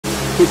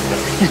Do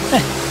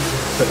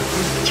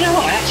you know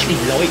what? I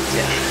actually liked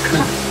it.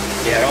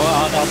 Yeah,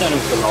 I don't know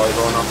if we're live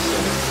or not. So.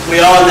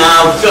 We are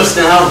now, just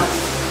now.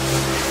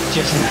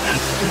 Just now.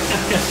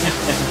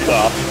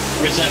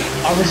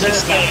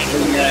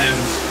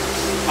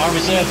 I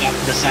reserved that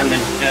for the Salmon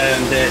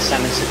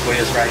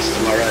Sequoias race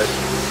tomorrow.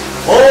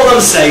 All I'm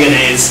saying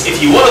is,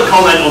 if you want to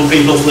comment on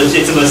people's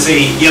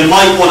legitimacy, you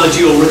might want to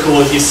dual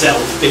record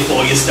yourself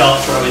before you start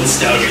throwing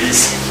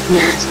stones.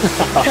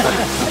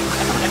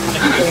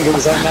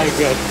 Fingers are no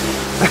good.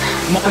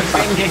 My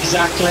thing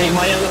exactly,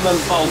 my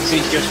element fault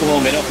is just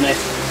warming up now.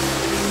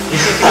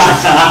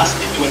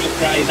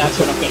 Great, that's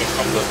when I've got a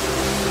problem.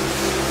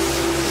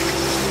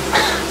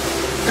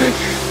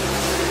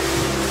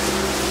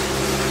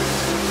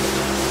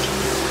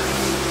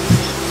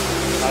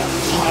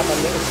 Have a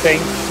little thing,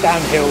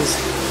 downhills,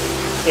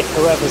 if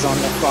whoever's on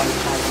the front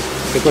and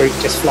the group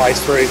just flies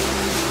through,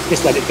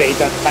 just let it be,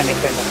 don't panic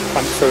and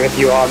come through if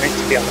you are meant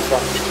to be on the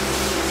front.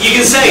 You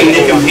can say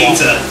Nick and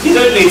Peter, you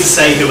don't need to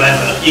say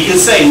whoever, you can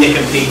say Nick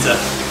and Peter.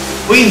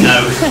 We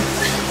know.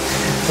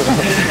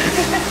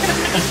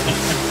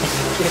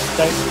 Just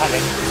don't panic,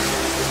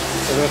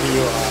 whoever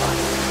you are.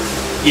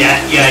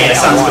 Yeah,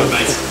 sounds good,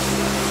 mate.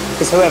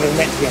 Because whoever's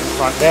meant to be on the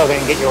front, they'll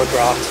then get your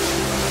draft.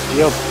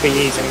 You'll be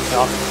easing it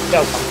up,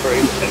 they'll come through,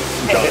 and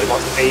if it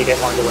wants to be, you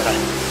get one to win it.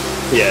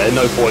 Yeah,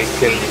 no point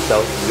killing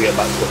yourself to get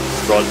back to the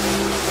front.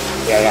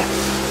 Yeah.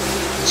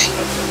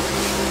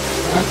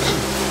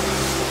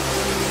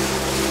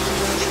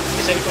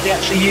 Is anybody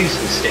actually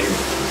using steam?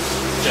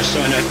 Just so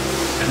I know.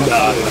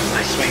 No.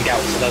 I swing out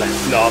to the left.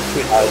 No, I've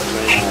switched out to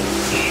me.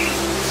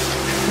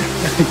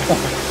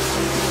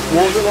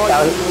 What was it like?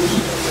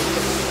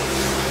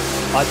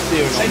 I'd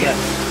steer it on there.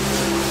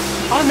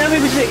 Oh no,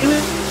 it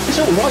was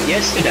alright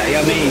yesterday.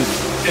 I mean,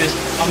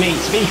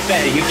 to be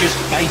fair, you just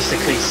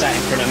basically sat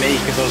in front of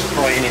me because I was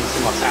crying into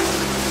my towel,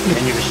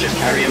 and you was just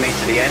carrying me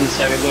to the end,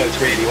 so it worked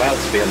really well,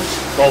 to be honest.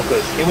 Oh,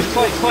 good. It was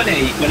quite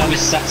funny when I was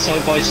sat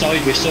side by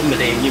side with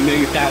somebody and you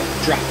moved out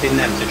drafting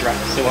them to draft,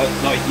 so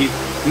you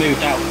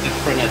moved out the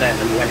front of them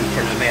and went in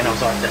front of me, and I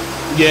was like,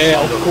 yeah,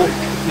 of course.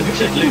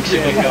 Luke's a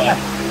good guy.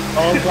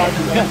 Oh, I'm glad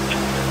you know.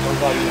 I'm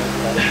glad you know.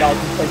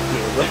 Thank you.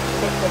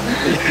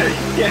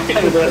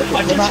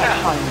 I just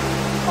had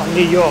on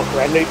New York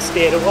where Luke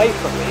steered away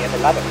from me in the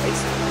ladder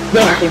race.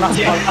 He must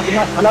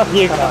I love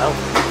you, Kyle.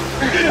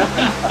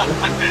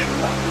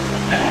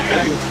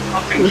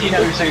 I think he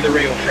knows who the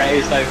real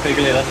phrase though,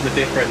 Figley, that's the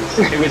difference.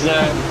 It was,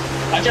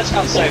 I just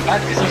felt so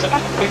bad because there was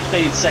about a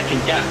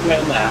 15-second gap,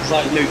 weren't there? It's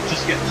like, Luke,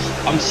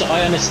 I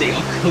honestly,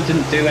 I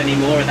couldn't do any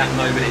more at that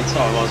moment in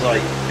time. I was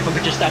like, if I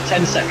could just have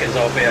 10 seconds,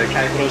 I'll be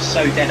okay, but I was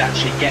so dead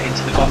actually getting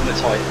to the bottom of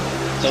the time.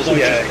 So I was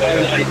like,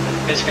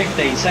 there's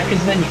 15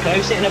 seconds, and then you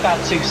close it in about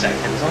 2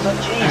 seconds. I was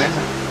like, Jesus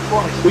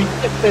Christ. Well, you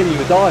kept saying you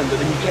were dying,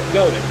 but then you kept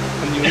going,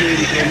 and you were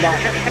really going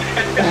back.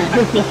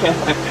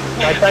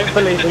 I don't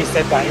believe he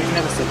said that. He's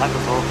never said that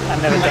before. I've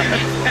never done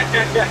that before.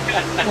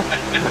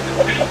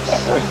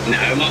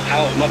 No,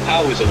 my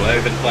power was all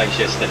over the place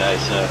yesterday,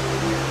 so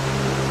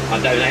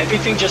I don't know.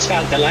 Everything just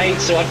felt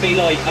delayed, so I'd be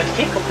like, I'd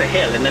kick up a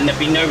hill, and then there'd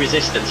be no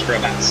resistance for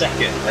about a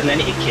second, and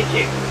then it'd kick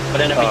it. But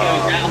then I'd be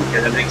going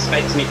downhill and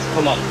expecting it to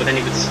come off, but then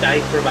it would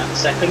stay for about a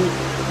second.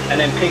 And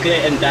then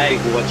Piglet and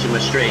Dave were watching my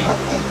stream,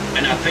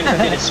 and I think I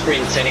did a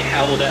sprint and it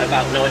held at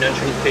about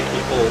 954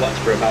 watts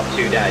for about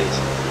 2 days.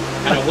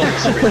 And I won the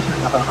sprint.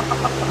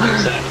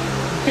 So.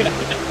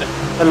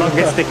 The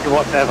longest stick of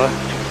whatever.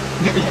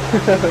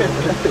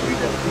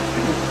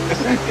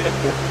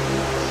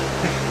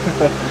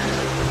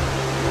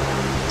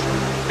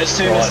 As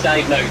soon as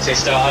Dave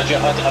noticed, I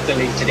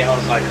deleted it. I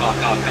was like, oh, I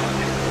can't.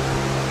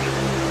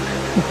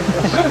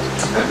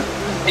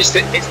 It's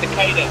the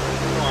Kada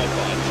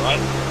right? I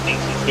think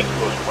it's good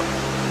for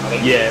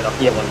it. Yeah, that's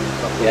the one.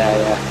 Yeah.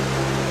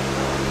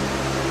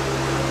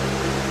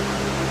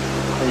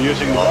 Are you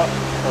using that?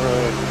 Or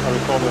are we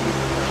calling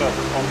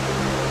ourselves on?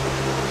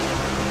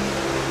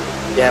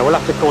 Yeah, we'll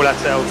have to call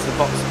ourselves the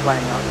box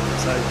playing up,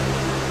 so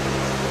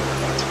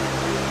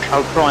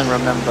I'll try and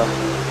remember.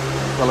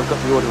 Well, I've got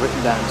the order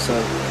written down, so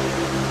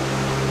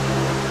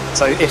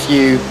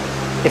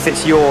if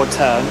it's your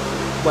turn,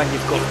 when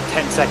you've got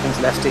 10 seconds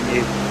left in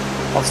you,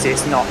 obviously you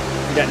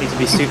don't need to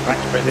be super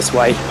accurate this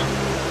way.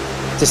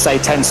 Just say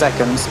 10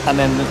 seconds, and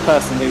then the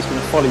person who's going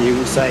to follow you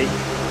will say,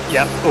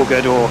 yep, all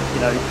good, or,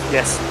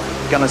 yes,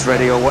 gunner's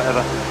ready, or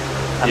whatever.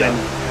 And then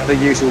the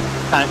usual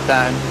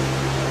countdown,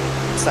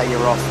 say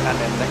you're off, and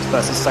then the next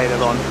person say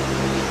they're on.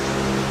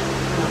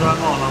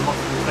 I'm off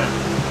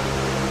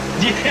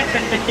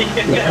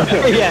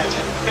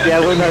Yeah,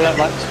 we'll know that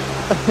much.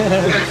 I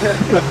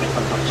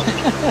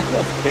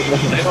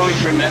always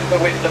remember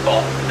with the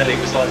bot that it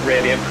was like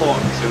really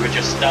important because we were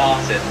just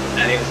started,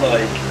 and it was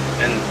like,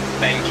 and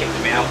Ben kicked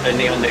me out of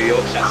Neon New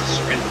York, so I had to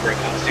sprint for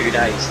about 2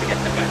 days to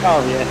get them back. Oh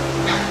yeah,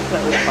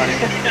 that was funny.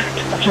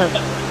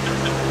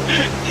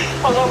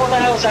 I was like, what the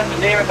hell's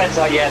happened here? And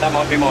Ben's like, yeah, that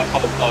might be my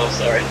fault, Kyle,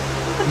 sorry.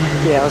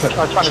 Yeah, I was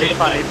trying to be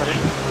funny, but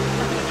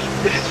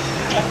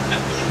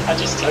I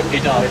just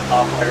totally died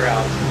halfway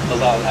around. I was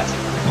like, that's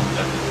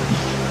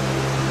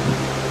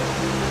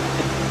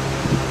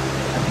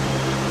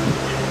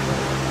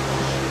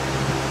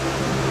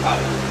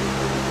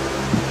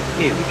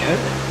Here we go.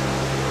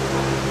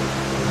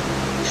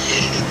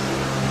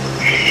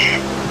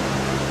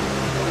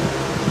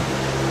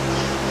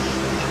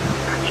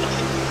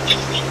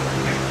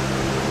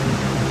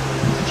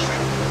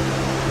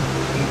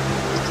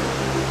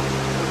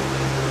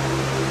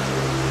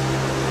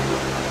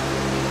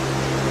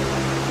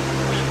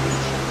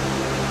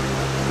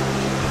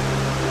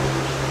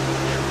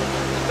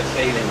 The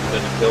feeling's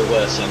going to feel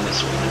worse on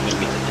this one than when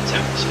we did the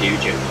Tempest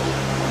Fusion.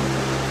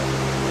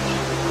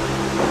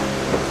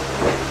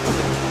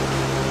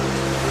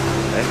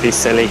 Don't be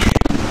silly.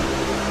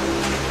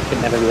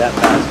 Could never be that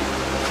bad.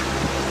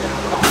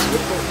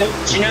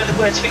 Do you know the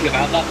worst thing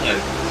about that though?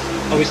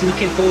 I was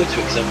looking forward to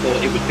it because I thought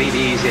it would be the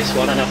easiest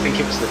one, and I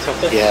think it was the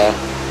toughest. Yeah.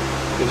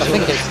 It was I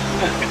think it's,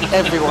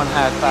 everyone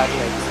had bad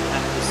legs and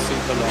it was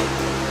super long.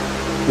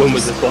 When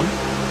was this one?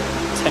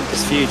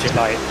 Tempest Fusion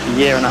like a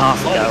year and a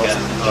half ago or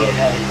something.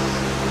 Yeah.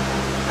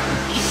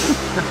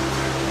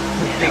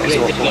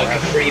 Piglet did like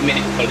a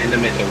 3-minute pull in the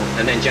middle,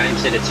 and then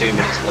James did a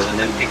 2-minute pull, and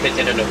then Piglet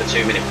did another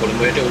 2-minute pull, and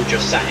we'd all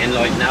just sat in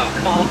like, no,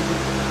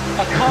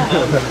 I can't.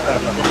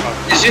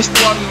 Is this the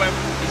one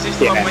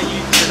where you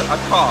said I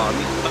can't,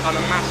 but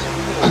on a massive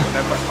pull, and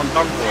then like, I'm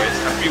done boys,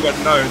 and we went,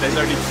 no, there's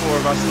only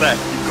 4 of us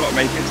left, you've got to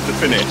make it to the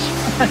finish.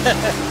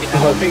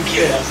 I think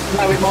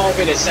no, it might have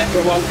been a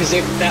separate one, because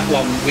that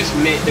one was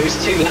there was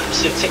 2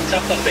 laps of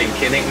TikTok, I think,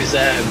 and it was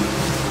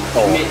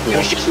it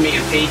was just me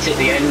and Pete at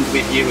the end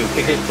with you and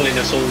Piglet pulling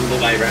us all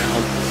the way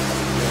round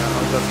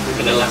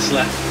for the last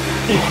lap.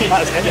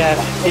 That's it, yeah.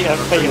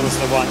 Peter was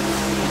the one.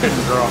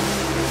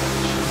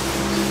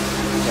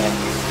 Yeah,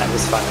 that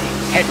was funny.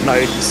 Head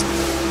mode was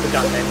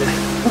done then, didn't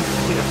it?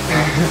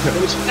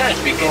 It was mad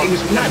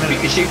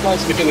because you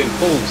guys were doing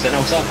pulls, and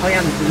I was like, I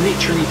am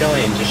literally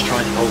dying just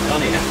trying to hold on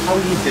here. How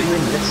are you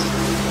doing this?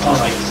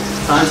 Alright,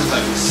 time to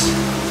focus.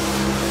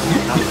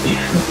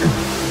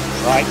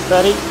 Right,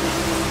 30.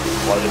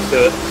 Well, let's do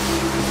it.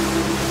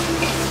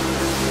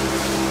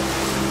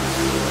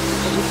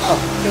 Oh,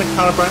 I'm going to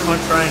calibrate my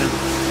trainer.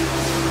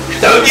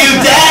 Don't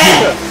you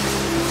dare!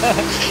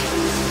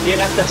 You'd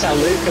have to tell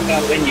Luke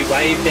about when you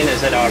waved in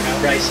us at our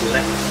race and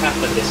left half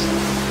of this.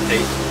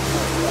 Pete.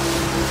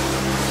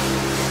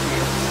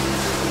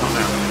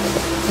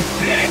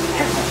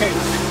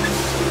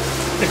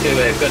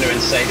 We're going to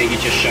say that you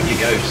just shot your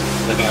ghost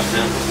about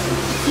now.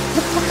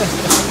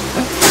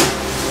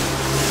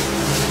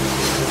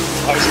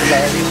 I was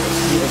hilarious.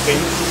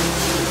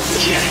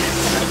 Yeah.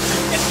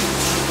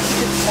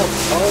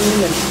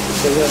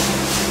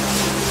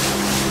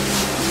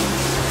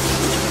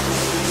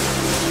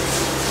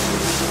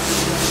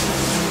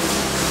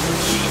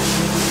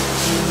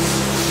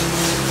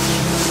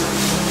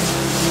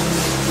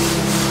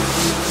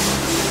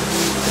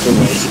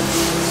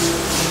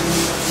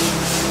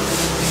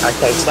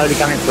 Okay, slowly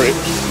coming through.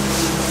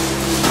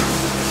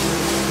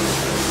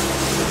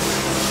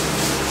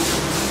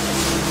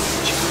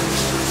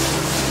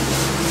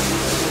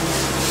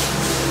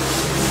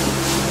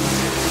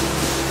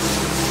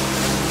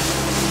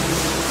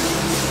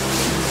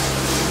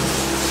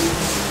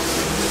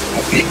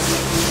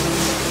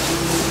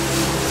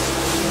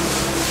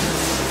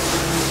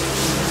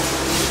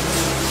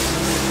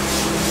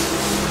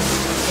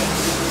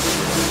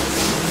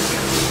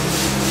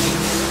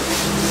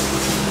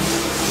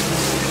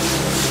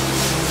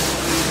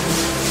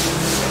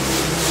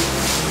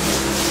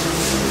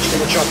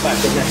 Drop back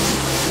in there.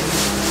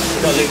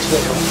 Got Luke's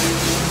wheel.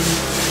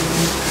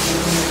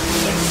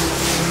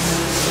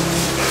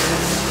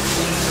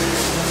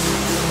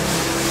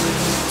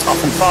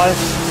 Off in 5.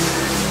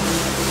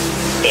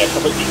 Yeah,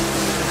 probably.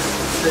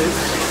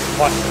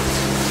 1.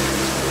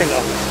 Finger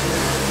off.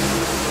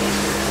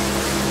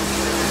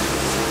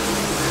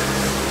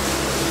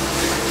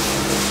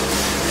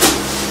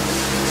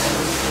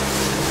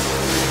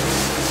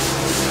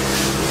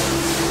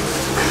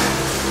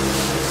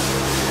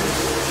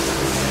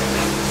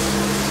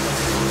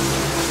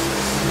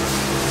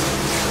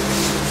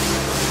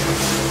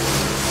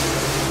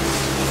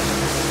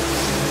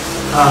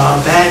 Ah,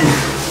 Ben,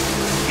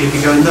 you'd be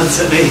going nuts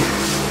at me.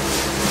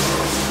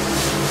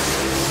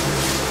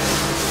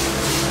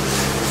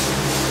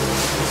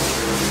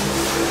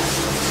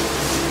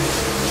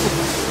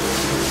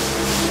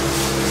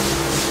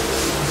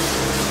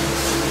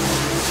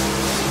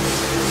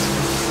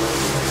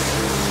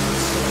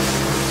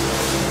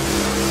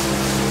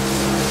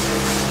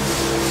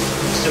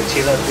 Stuck to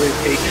your left roof,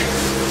 Pete.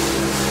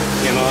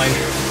 You're mine.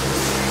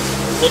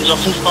 One's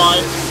off in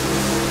 5.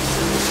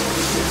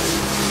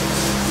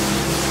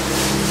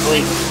 3,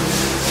 2, 1.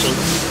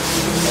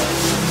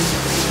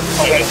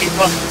 Okay, keep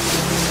on.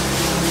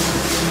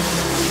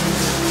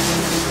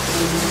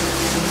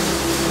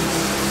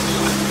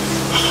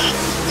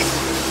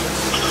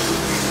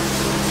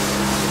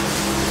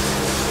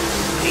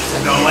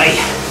 Go away.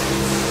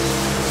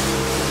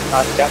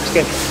 Nice, Jack's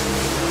good.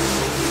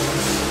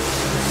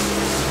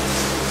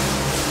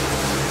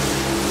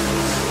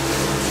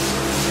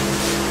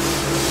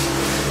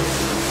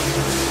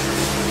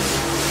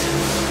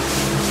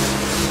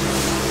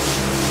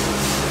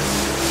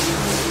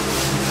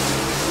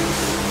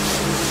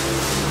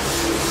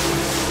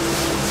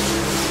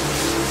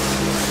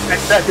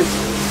 seconds.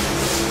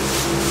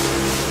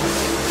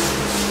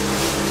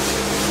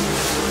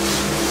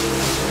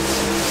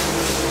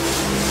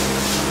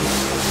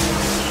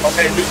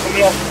 Okay, Luke, come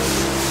here.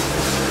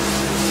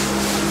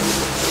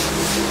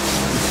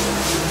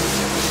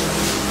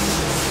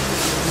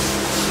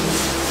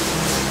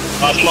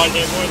 Nice line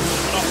there, boys.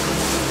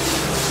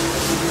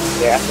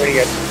 Yeah, pretty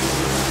good.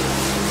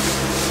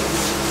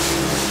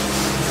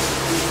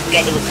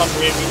 Get the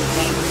recovery in with the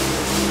front.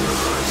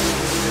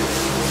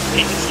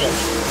 Keep it slow.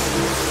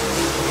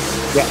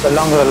 Yeah, the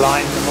longer the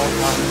line, the more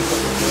time you've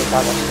got to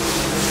recover.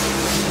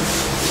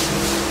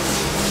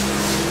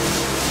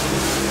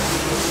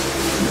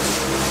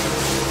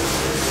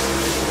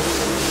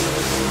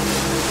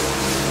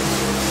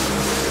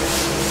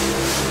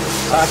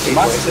 Actually,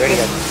 boys, really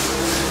good.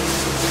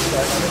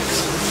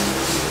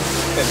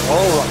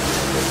 All right.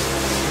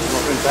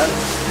 Nothing bad.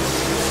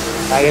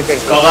 You're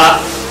good. Got that.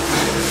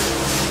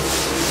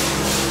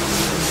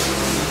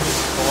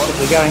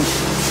 Keep going.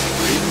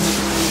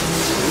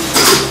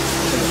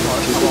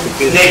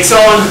 Nick's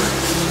on.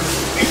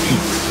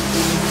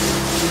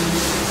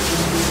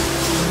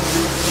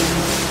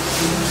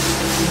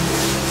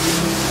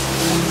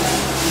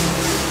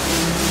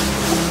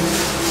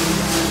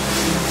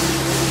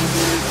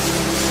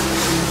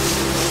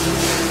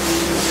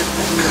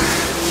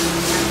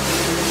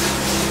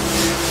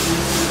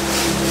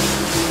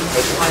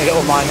 Tiny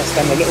little minus,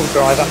 then a little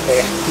drive up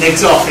here.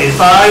 Nick's off in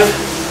 5,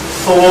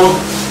 4,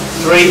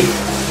 3,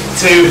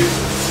 2,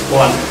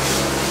 1.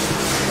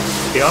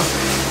 Yeah.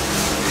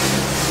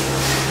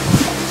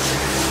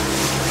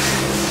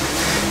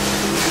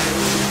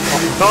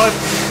 5,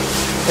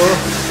 4,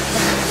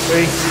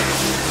 3,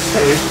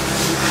 2,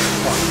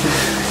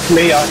 1.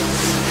 Leo, I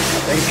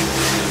think.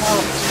 Oh,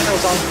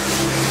 Kyle's on.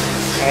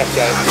 There it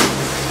goes.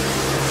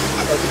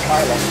 There's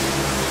Kyle on.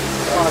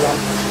 Kyle on.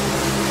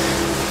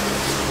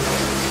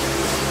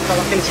 Kyle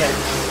on into it.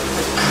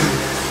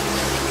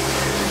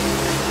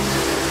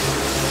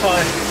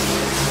 5,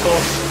 4,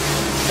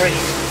 3,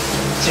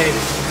 2,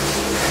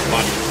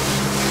 1.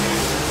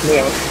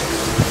 Leo.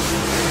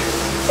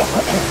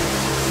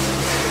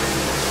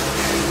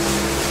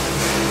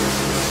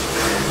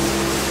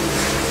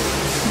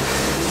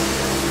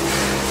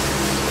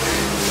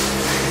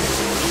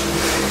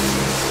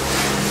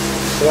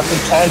 We're up in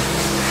 10.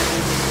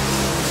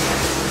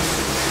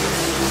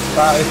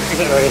 5,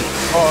 3,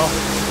 4,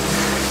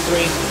 3,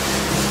 2,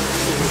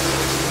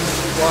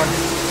 1,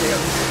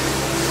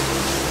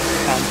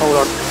 and hold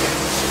on.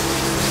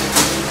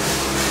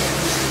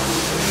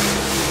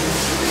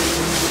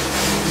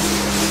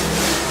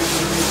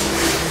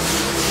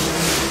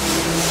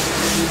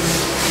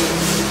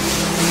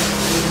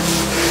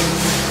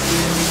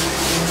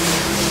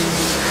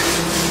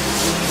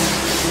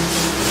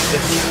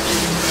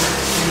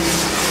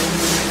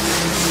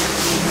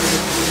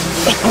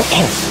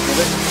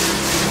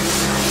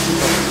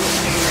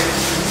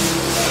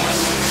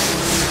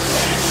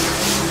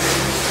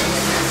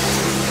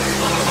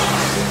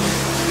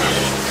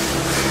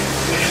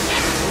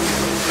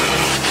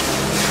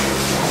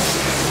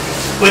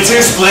 We're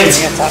too split.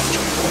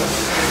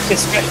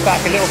 Just stretch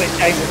back a little bit,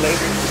 James and Luke.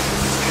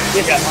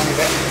 Just a tiny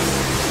bit.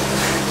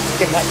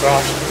 Give him that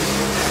grass.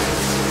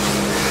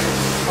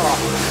 Oh.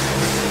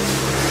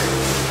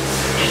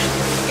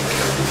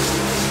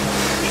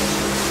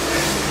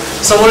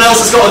 Someone else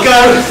has got to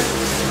go.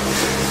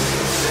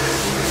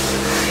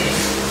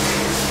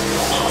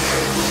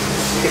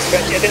 Just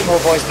stretch it a bit more,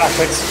 boys,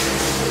 backwards.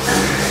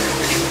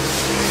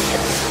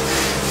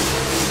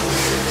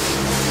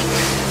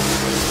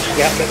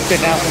 Yeah, looks good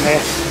now from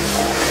here.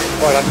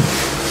 Well done.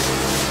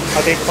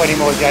 I did 20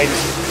 more, James.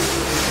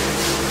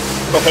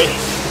 Copy.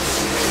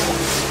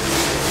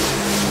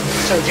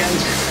 So,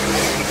 James,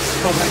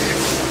 come back.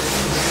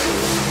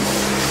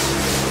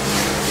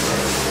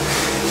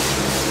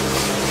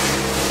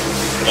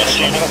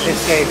 Another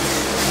 15.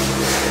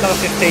 Another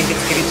 15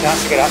 just to give you a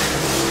chance to get up.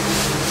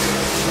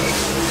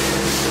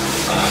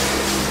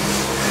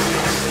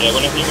 Yeah,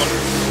 whenever you want.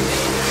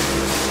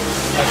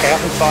 Okay,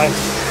 up in 5,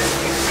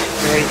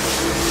 3,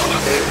 2,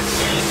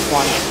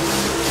 1.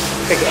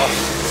 Pick it off.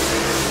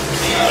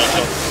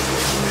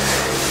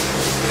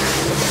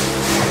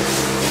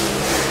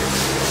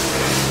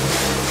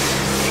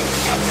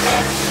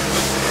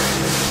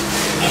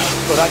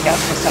 Well, that gap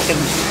for a second.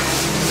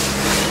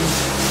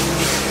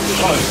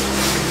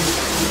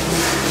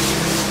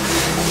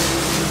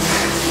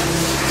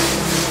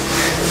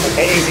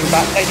 Okay, easing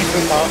back, taking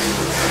through park.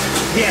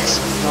 Yes.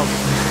 No.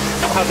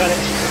 I've done it.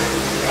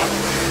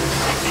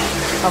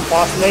 Come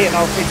past Lee and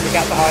I'll bridge the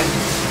gap behind.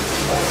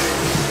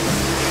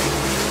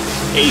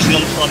 Easing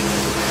on front.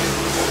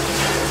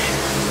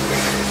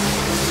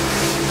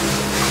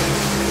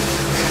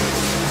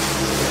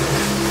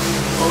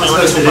 What am I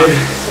supposed to do?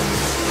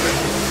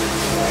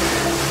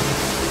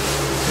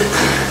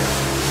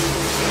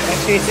 Make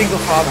sure you single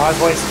file high,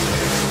 boys.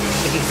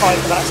 If you fight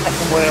for that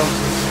second wheel,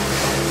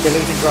 you're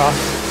losing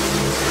grasp.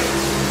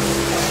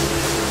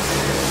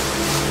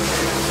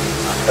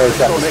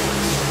 Okay.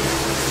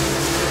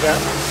 Yeah.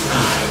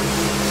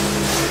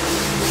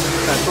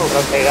 Well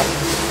done, Peter.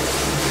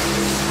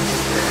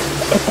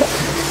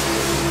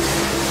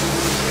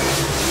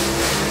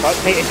 Right,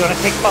 Peter, do you want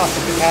to kick fast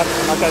if you can,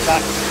 and I'll go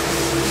back.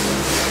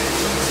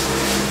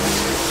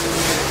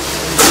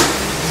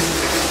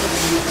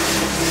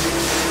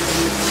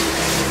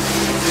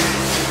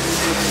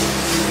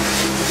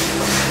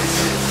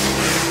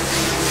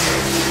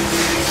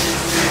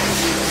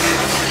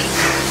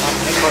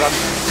 Well done.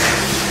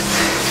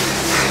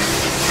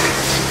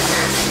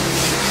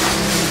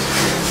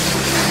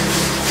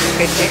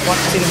 Kick 1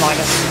 to the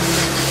minus.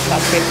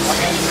 That's it.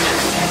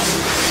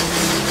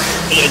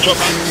 Yeah, drop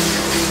back.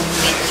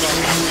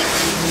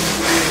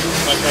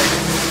 Okay.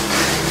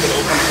 It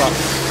all comes back.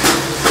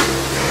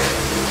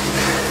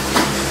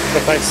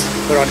 Good place.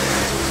 We're on.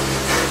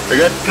 We're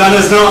good?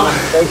 Gunner's not.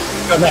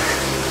 Go left.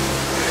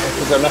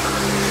 Go left.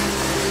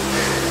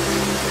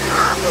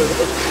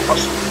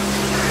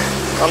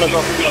 Gunner's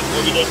off. What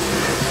are we doing?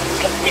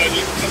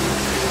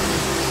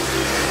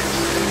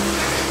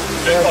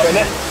 Yeah, go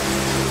left.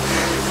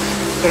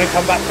 Gonna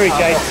come back through,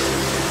 Jay.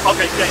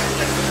 Okay, Jay.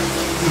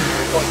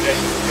 Go on, Jay.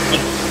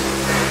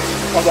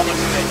 Oh, that was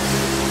me.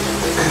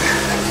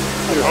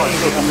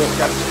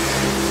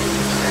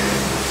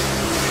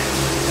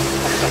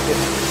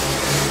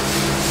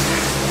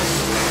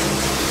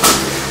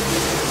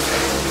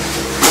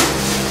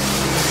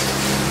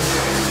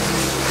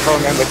 Oh,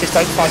 remember, just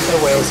don't fight for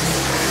the wheels.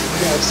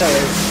 Yeah, so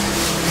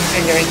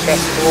in your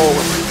interest to all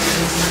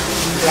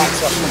relax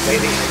off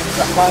completely.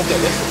 I can't do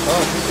this at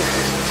all.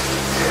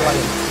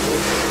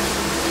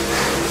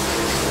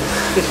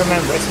 Just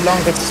remember, it's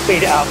longer to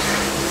speed it up,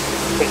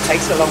 but it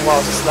takes a long while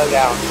to slow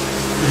down.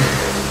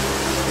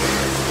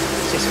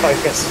 Just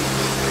focus.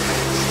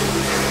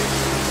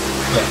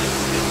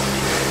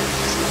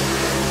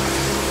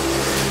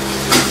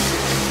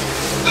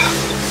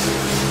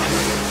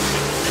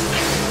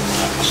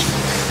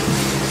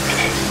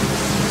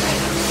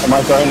 Am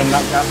I going in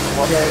that gap?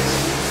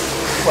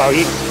 Well,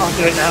 you can't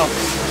do it now.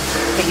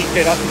 But you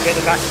could, I can get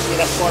the back,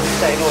 that's why we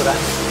stay in order.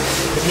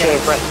 With two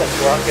abreast, that's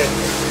all right, good.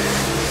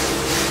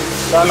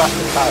 Don't have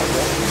to power,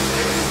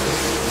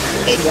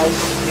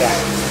 Yeah.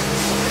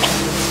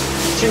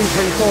 2,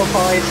 3, 4,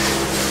 5.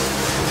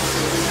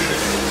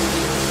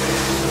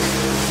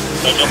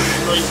 So jump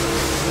 3,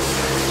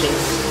 2,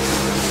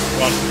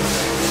 1.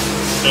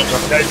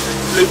 Okay,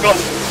 loop on.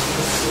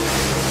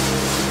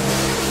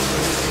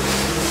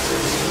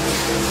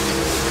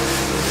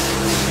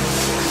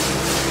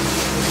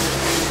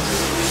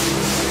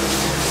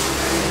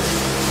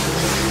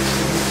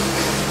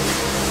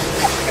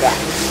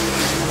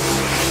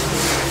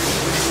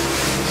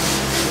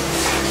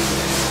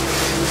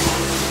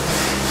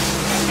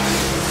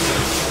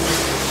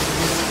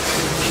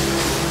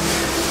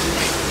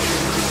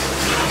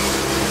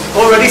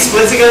 Already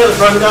splitting it at the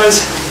front,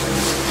 guys.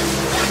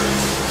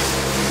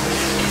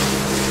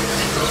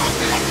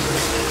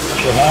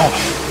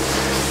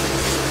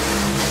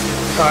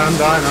 I'm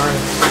dying, aren't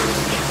you?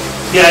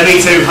 Yeah,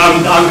 me too.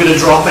 I'm going to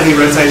drop any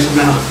rotation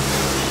now.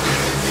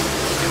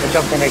 We'll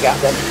jump in the gap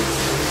then.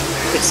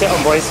 Just sit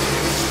on, boys.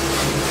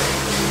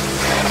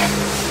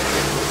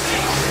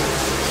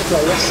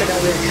 Okay, let's sit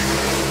down here.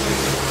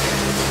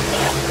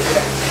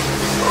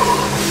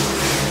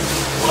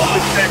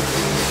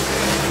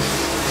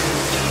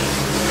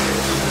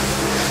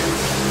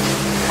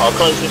 I'll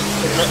close this.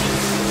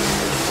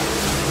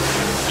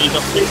 Ease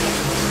up 2,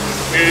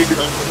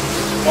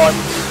 1,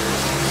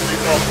 2,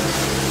 4.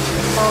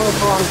 Oh,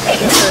 come on,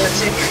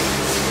 30.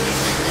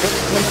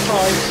 Number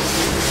 5.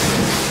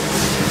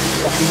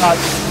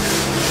 Nice.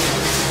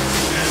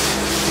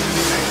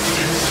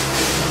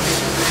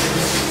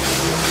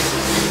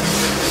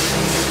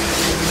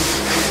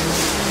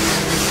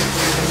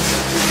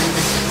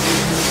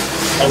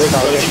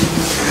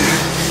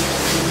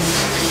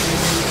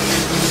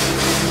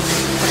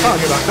 I can't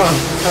get back on.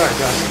 Alright,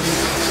 guys.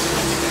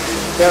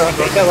 Go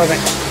with me.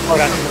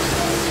 Hold on.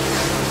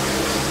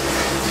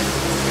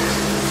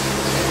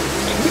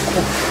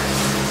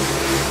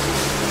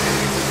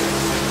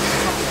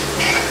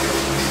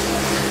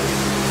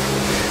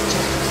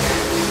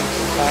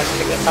 I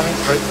think they're coming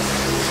through.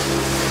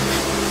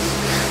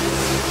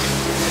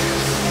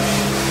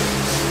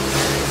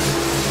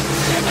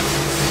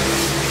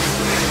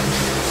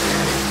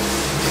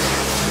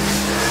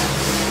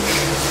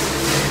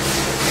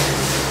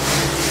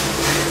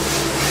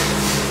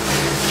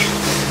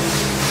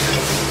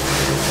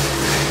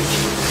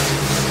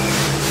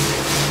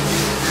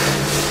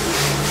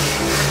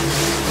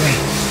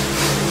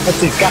 Let's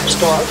do gap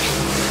start.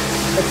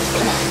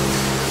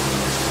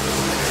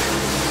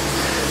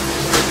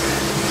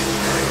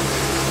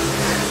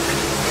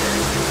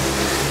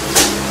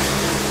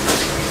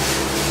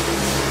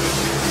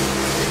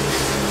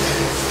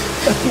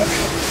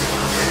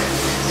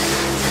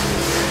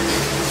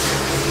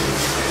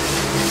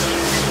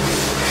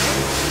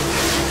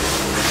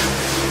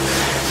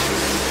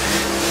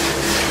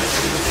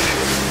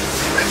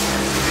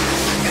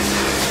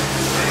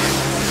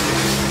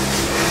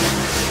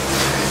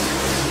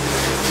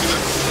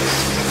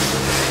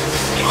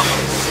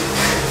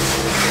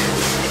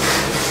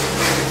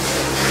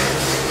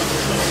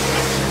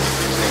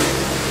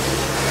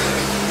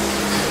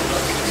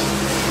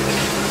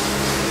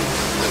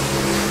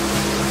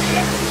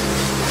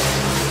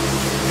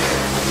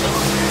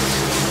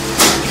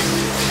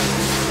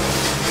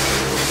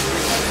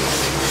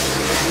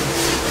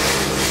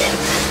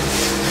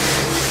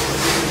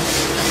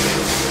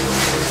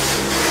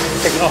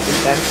 Take it off in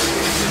 10.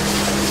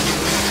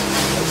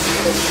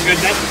 Good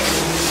then.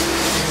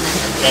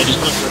 Yeah, just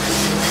put it through.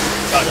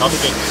 Right, I'll be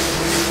good.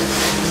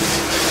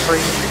 3,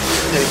 2,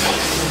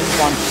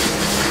 1.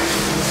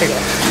 Take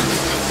it off.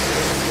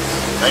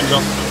 Name's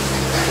off.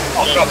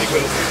 I'll drop the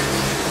wheel.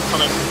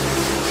 Come in.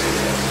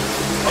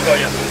 I'll go,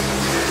 yeah.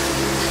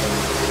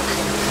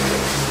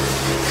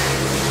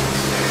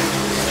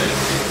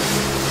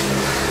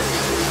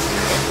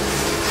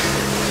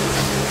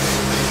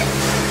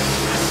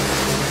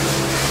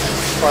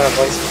 Right on,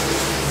 boys.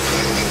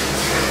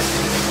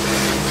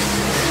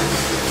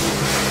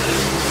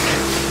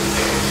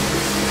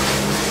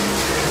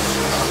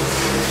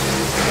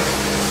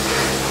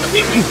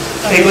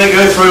 Piglet,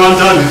 go through, I'm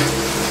done.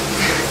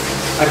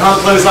 I can't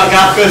close that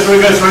gap, go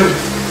through, go through.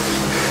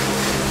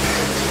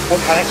 Don't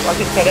panic, I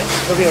just said it.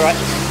 It'll be alright.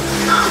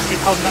 Just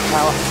keep holding that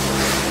power.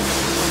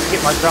 Get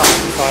my grasp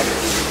in time.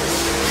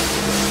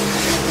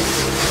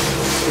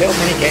 Little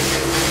mini kick.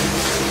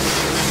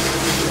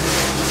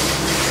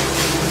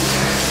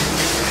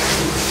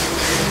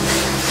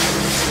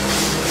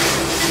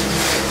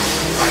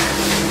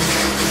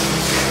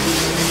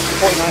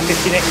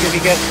 $49.50 next will be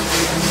good.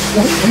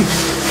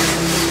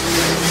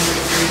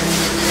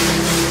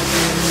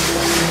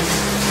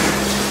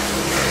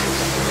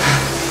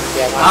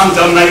 Yeah, man. I'm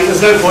done, mate,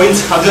 there's no point.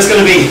 I'm just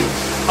going to be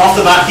off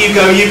the back. You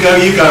go, you go,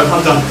 you go.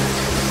 I'm done.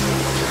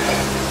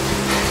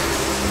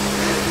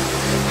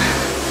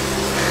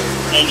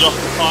 Name's off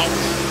for 5.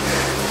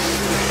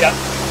 Yeah.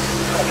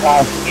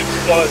 Wow. 2.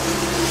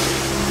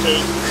 1.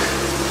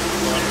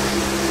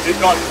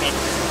 Good God.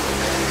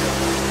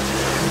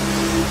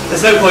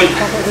 There's no point. I've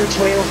got loose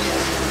wheel.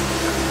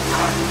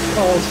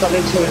 Oh, it's got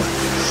loose wheel.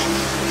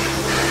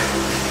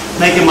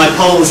 Making my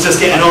poles just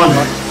getting on,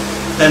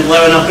 then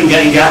blowing up and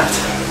getting gapped.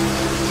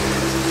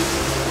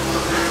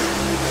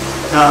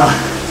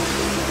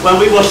 When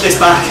we watch this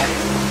back,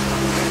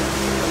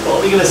 what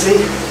are we going to see?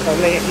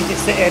 Lovely, if you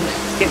just sit in,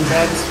 skip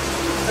turns,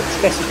 as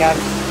best you can.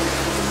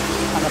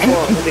 And the 4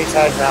 of them will do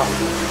turns now.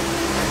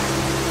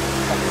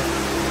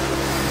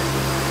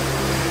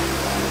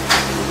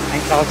 And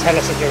Carl, tell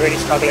us if you're really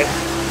struggling.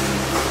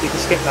 You can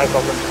skip, no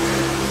problem.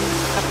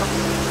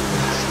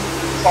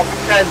 Top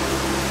 10.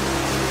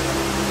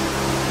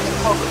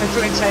 Oh, I'm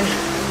doing 10.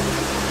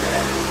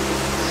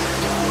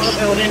 On the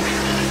building.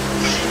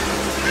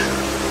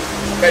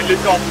 Okay,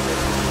 good job.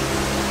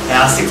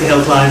 Yeah, I'll stick to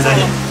hill climbs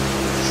then.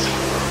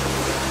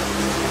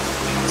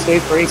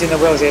 Super easy in the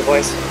wheels here,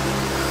 boys.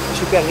 You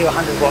should be able to do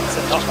 100 watts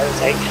and not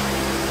rotate.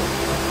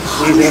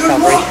 Use the 100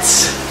 recovery.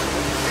 watts!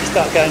 You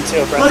start going to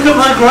a breath. Look at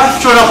my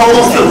graph trying to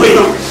hold off the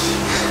wheel.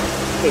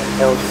 Being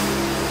killed.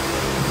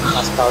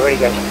 Nice car, really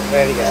good.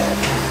 Really good.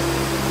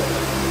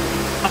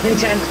 Up in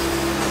 10.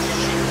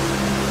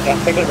 Yeah,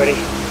 Piglet ready.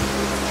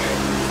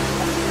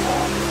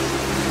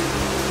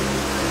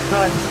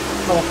 9,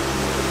 4,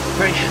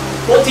 3.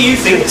 What do you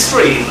think,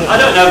 Stream? I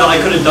don't know that I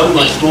could have done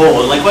much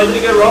more. Like, where did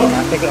it go wrong?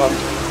 Yeah, Piglet on.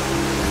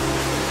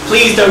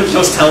 Please don't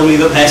just tell me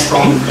that they're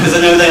strong, because I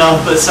know they are,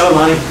 but so am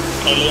I.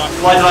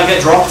 Why did I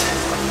get dropped?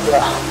 Yeah.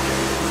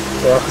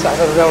 So have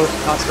a real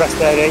nice rest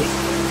there, Eddie.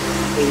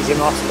 Easy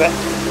him off a bit.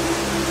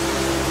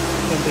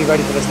 Then be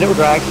ready for this little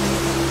drag.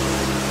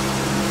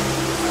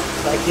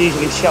 Like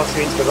usually shoves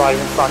you into the rider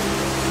in front.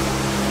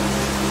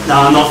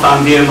 No, I'm not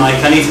fan view,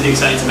 Mike. I need to do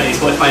something to make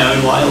this worth my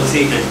own while this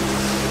evening.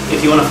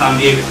 If you want a fan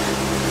view,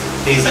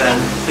 please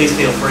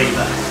feel free,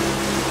 but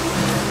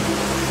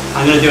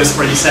I'm going to do a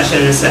sprint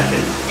session in a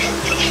second.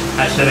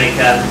 Actually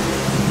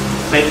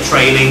make the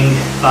training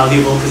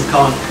valuable, because I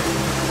can't,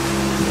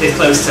 it's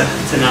close to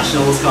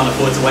nationals, can't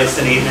afford to waste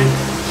an evening.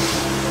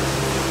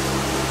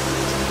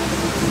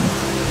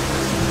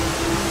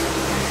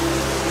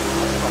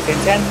 Up in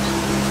 10.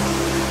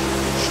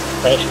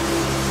 Ready.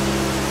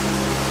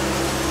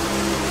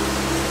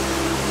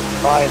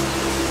 5,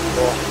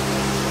 4,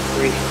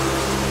 3,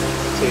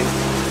 2,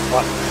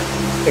 1.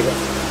 Piglet.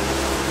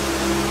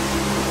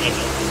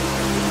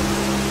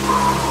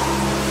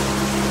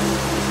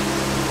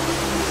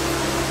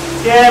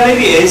 Yeah,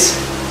 maybe it is.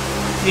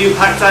 New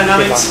pack Good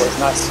dynamics. one, boys.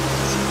 Nice.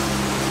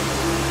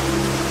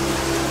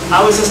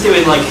 I was just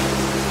doing like,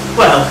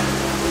 well,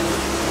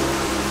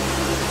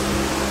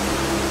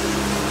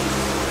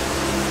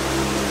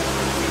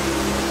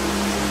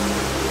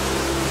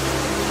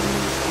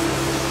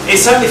 it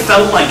certainly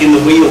felt like in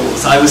the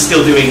wheels I was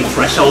still doing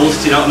thresholds,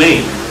 do you know what I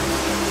mean?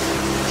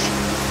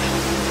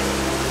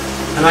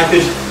 And I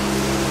could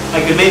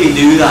maybe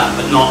do that,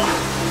 but not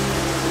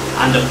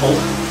and a pull.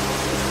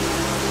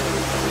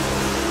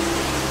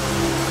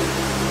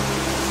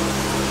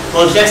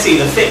 Well, Jesse,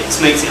 the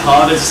fix makes it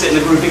harder to sit in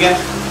the group again.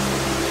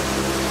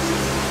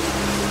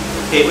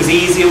 It was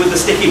easier with the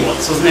sticky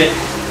ones, wasn't it?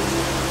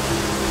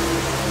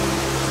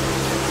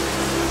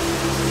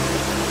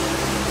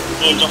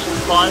 Name's off for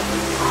 5.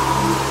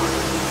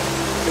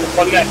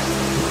 One left. 2.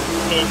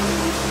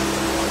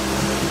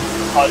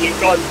 Oh, you've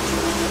got.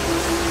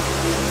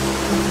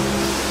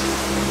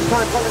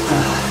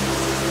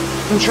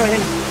 I'm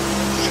trying.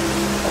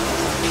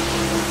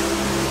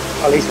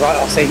 Ollie's right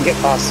off so you can get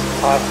past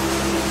 5.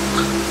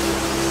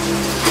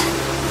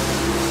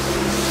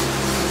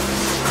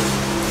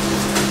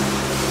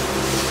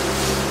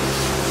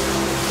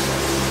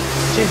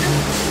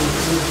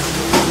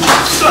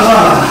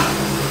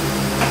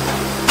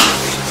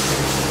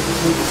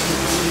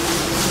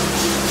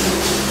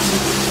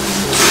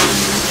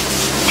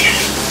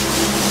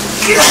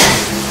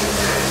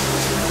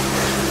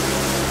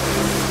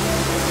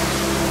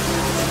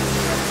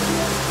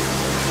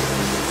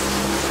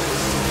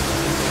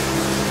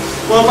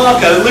 Well,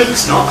 Marco,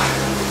 Luke's not.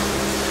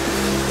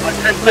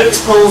 Luke's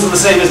pulls are the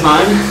same as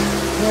mine.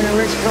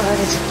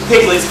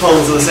 Piglet's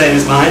pulls are the same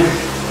as mine.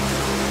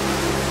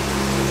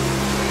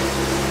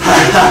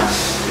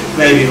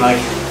 Maybe,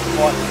 Mike.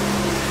 What?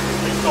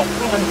 It's not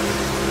fun.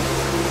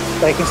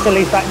 They can still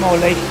ease back more,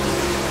 Lee.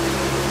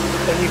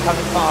 Than you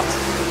coming fast.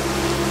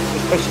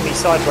 Just pushing me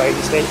sideways,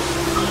 you see.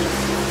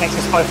 Makes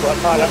us both work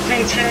harder.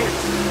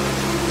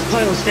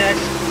 Coil's dead.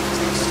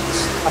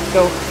 That's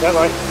cool, don't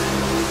worry.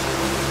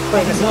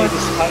 Bring us to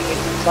just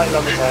slightly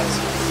longer turns.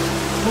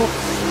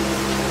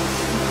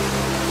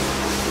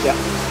 Yeah,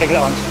 take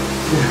that one.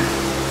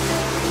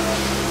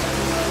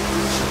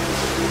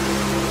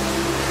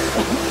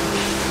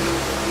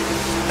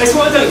 That's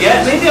what I don't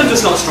get. Maybe I'm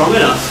just not strong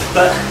enough,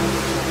 but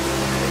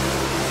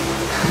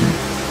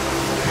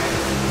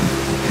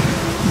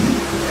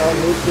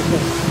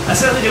I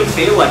certainly don't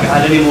feel like I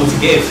had any more to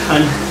give,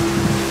 and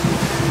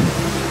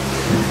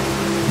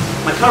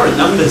my current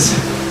numbers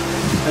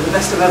are the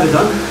best I've ever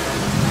done.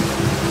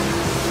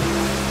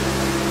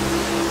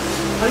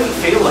 I didn't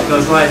feel like I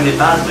was riding it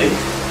badly.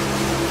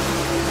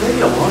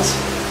 Maybe I was.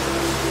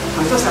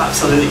 I'm just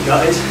absolutely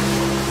gutted.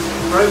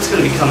 Rope's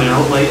going to be coming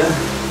out later.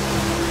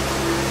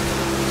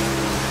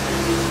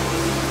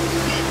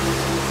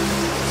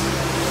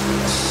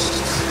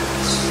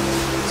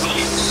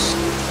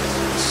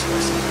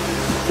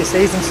 This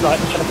season's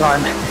slightly for the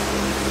time.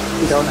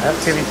 You don't want to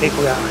hurt too many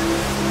people out.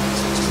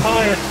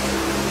 I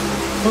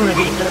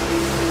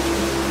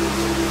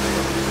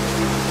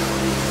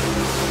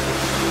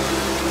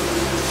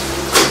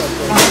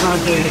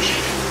can't do this.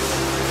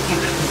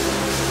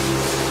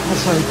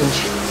 That's so good.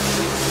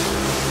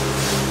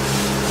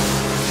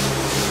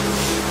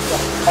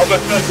 I'll go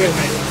first with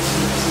me.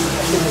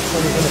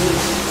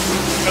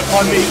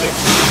 I'm leaving.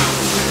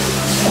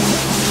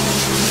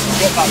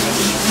 Get back, man.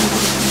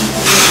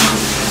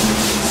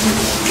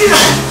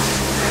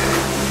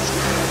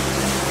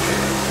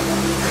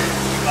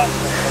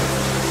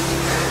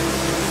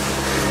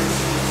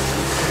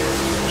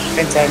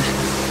 Content.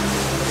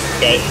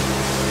 Okay.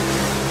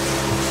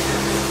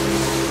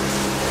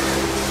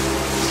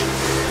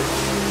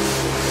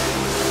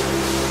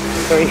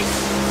 3, 2,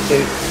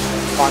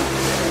 1.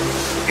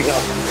 Pick it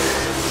up.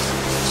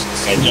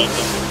 Okay,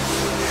 Johnson.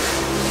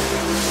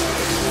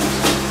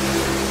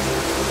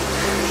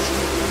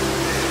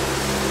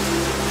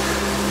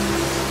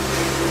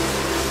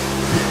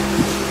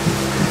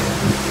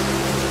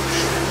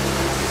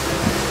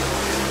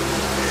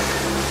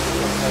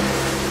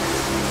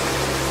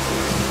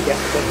 Yeah,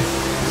 good.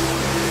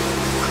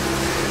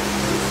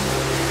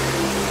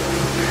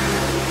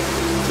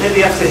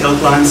 Maybe after hill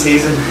climb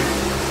season,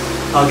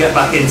 I'll get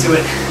back into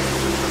it.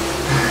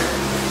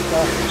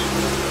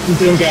 I'm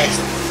doing good.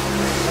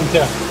 Thank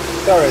you.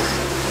 Sorry.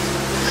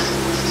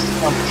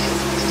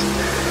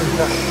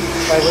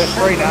 So we're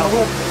free now.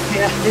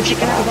 Yeah, if you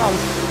can have on,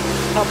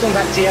 I'll come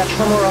back to you.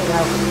 I'm alright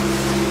now.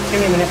 Give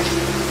me a minute.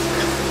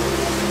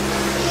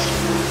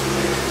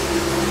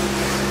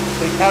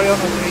 So you carry on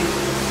with me.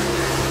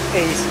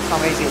 Ease,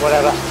 I'm easy,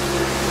 whatever.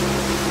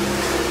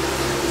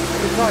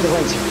 We kind of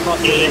went to hot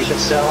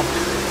delicious, so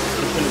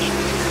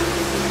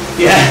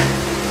Yeah.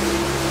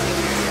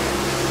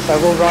 So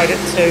we'll ride it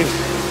to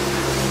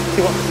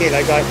 2 watts a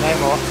kilo, guys, no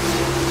more.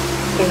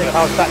 Sooner the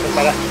car's back, the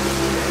better.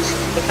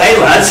 Hey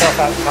lads, Yourself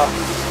out the car.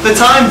 the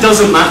time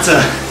doesn't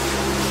matter.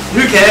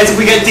 Who cares if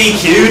we get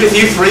DQ'd if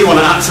you three want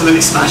to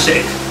absolutely smash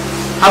it?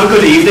 Have a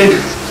good evening.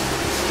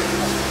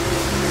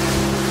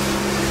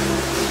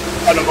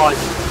 I don't mind.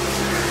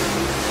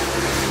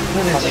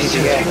 I'm easy,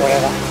 yeah,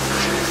 whatever.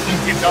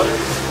 You've done it.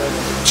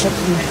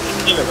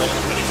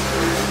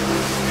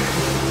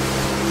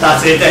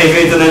 That's it,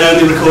 David, and I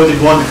only recorded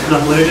one and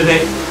uploaded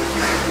it.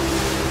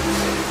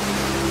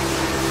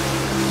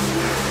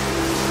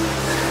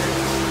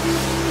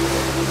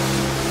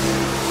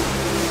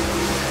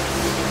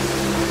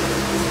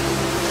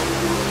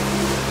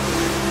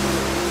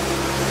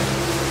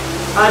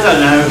 I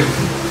don't know.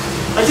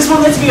 I just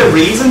want there to be a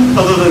reason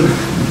other than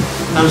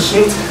I'm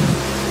shit.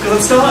 Because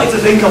I'm starting to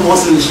think I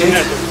wasn't shit.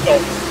 Yeah, just stop.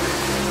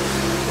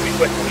 Be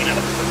quick, you know.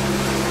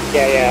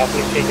 Yeah, I've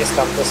literally just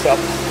come to a stop.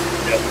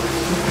 Yeah.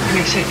 give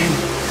me a second.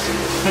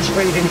 Let's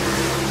breathe in.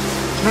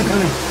 I'm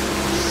coming.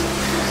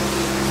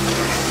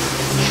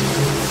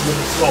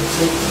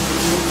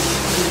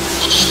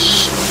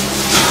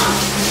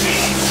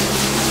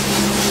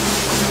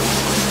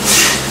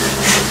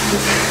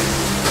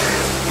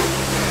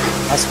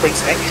 Nice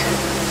squeaks, Nick.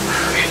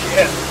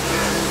 Yeah.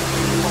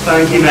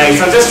 Thank you, mate.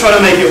 I'm just trying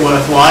to make it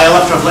worthwhile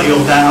after I've let you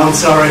all down.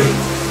 Sorry.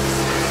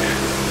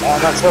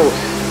 That's all.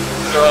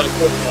 You're on a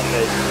good one,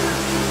 mate.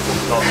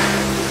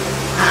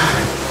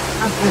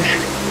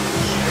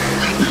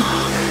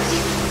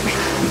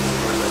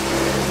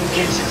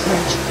 Jesus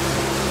Christ.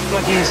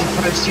 My ears are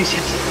froze too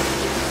soon.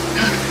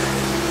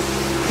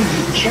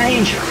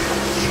 Change.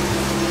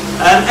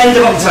 End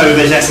of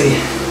October, Jesse.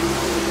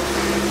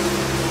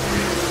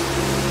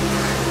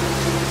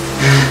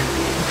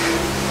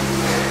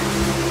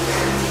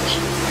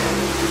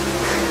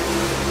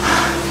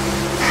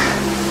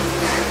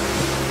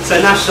 So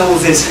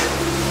Nationals is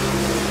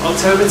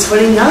October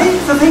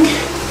 29th, I think.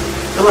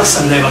 The last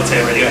Sunday of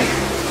October, anyway.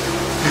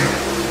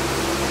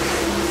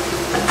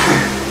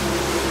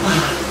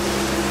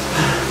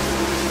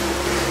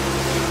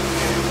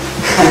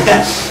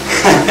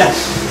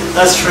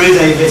 That's true,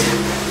 David.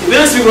 It'd be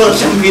nice to be world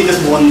champion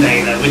just one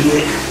day, though, wouldn't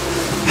it?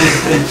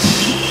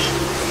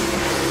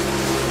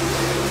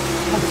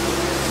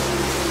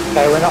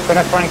 Okay, we're not going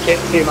to crank it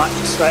too much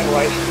straight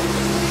away.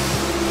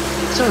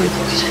 Sorry,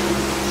 boys.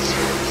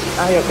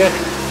 Oh, you're good.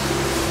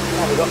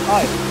 Oh, we got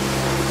 5.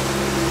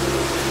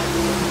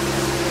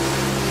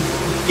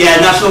 Yeah,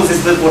 Nationals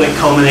is what it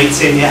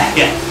culminates in, yeah.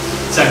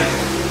 So,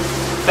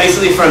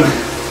 basically from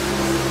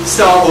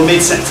start or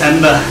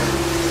mid-September,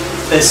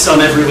 there's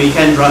sun every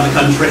weekend around the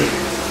country.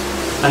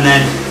 And then,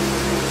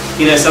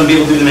 you know, some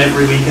people do them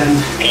every weekend.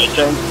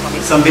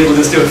 Some people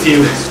just do a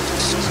few.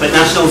 But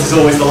Nationals is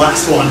always the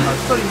last one,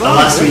 the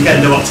last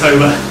weekend of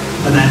October.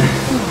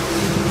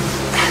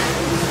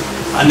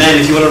 And then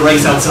if you want to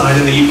race outside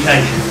in the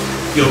UK,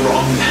 you're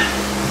wrong.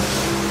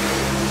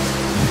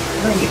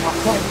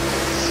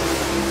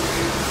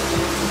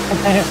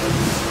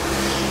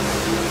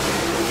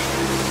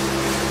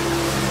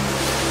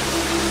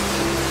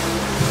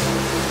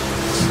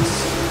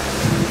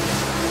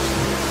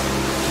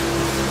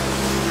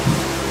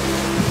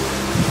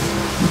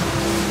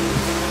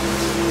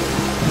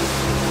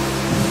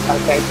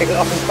 Okay, pick it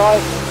up in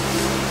 5.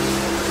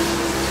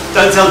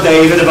 Don't tell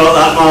David about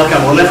that, Mark.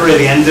 I will never hear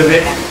the end of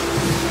it.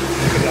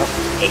 Pick it up.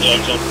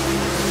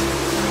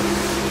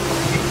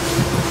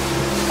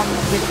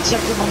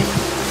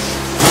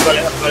 Got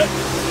it.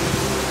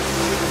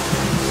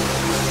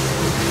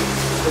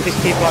 We'll just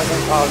keep right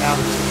on pile now.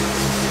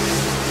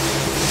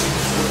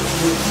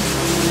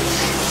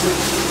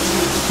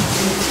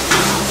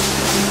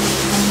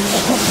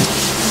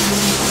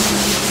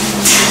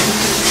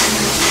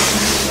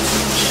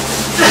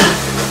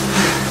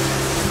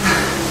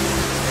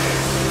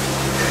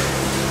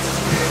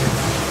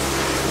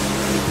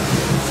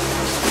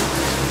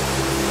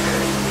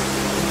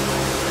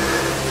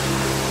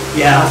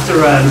 Yeah, after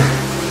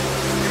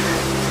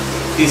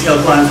these hill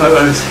climb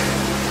photos,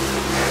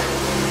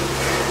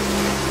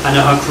 I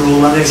know how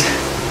cruel that is.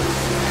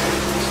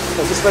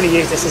 So just really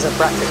use this as a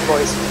practice,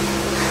 boys.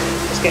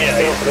 Just get a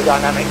feel for the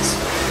dynamics.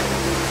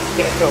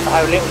 Get a feel for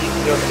how little you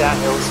can do on the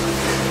downhills.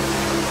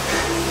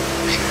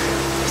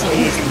 Just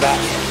easing back.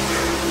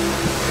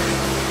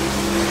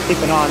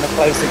 Keep an eye on the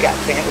closer gap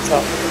thing at the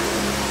top.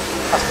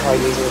 That's what I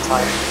use all the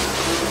time.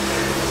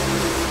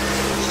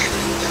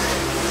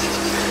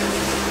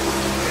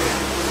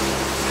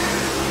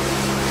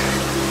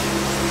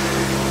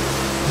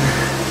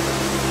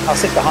 I'll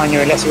sit behind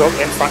you unless you want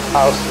me in front,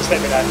 Kyle. Just let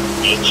me know.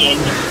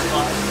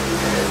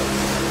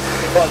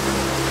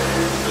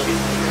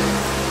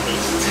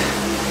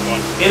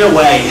 In a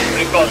way,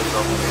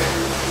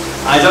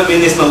 I don't mean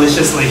this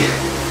maliciously.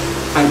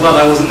 I'm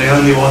glad I wasn't the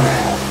only one.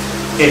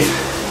 If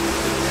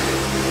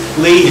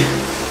Lee,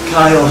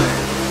 Kyle,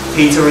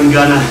 Peter and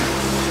Gunnar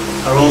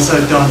are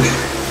also done,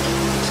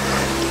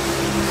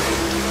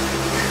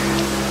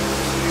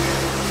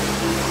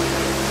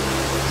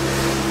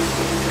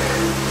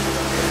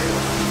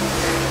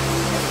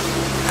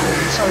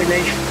 Sorry,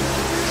 Lee.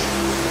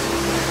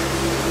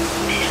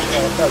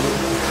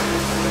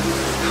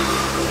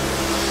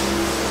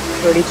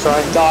 Really try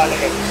and dial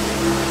it in.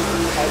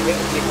 How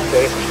little you can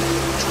do.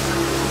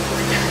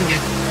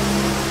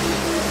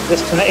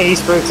 Just going to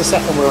ease through to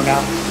second wheel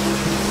now.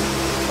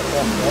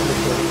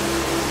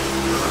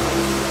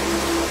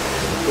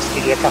 Just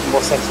give you a couple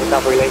more cents of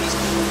recovery, Lee.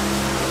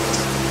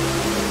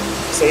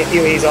 See, if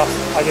you ease off,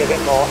 I do a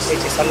bit more. It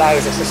just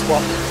allows us to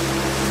swap.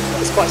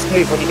 It's quite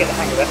smooth when you get the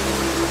hang of it.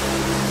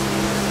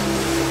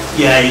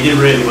 yeah, you did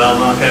really well,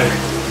 Marco.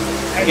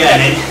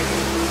 Again,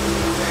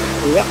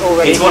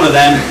 Already. it's one of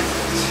them.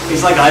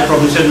 It's like I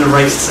probably shouldn't have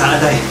raced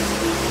Saturday.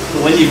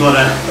 But when you've got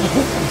to,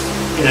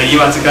 you know, you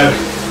had to go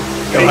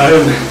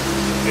home.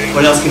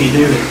 What else can you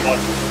do?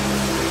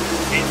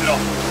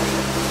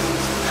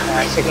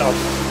 Alright, take it off.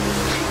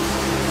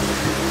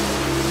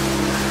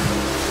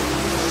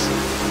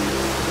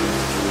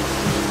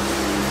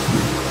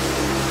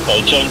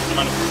 Okay, James,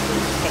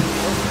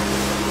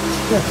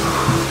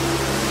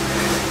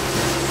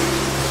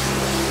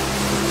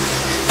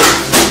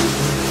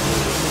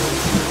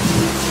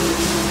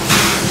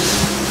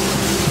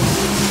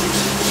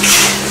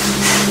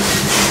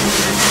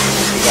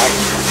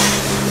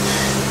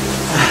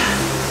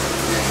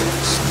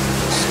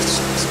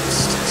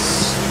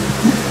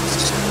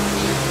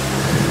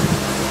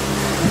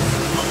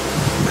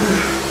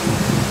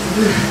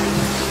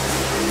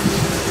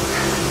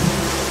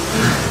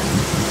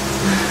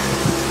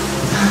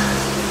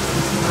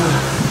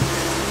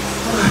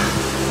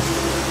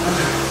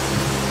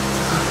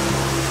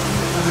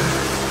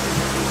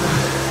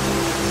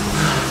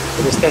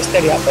 Just stay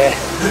steady up there.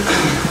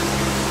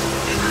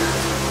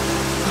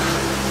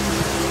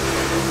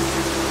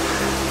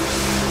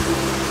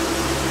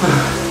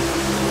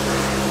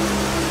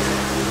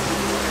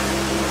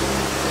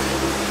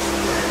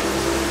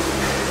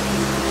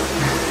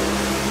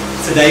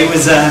 It's a today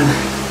was I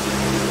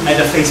had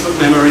a Facebook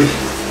memory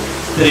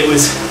that it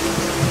was 2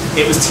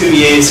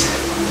 years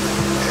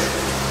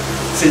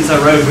since I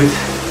rode with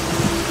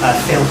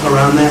Phil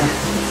around there,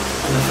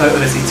 and the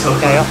photos he took.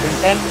 Okay, off in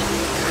 10.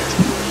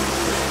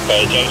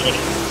 Okay, James, ready?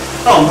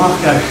 Oh,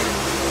 Marco,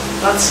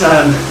 that's 3.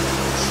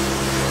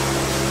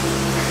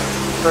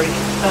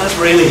 that's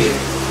really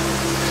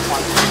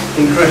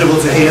incredible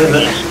to hear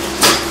that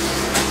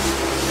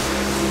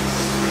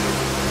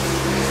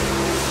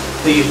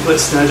you've put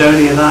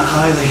Snowdonia that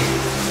highly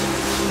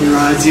in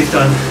rides you've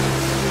done.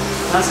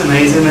 That's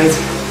amazing, mate.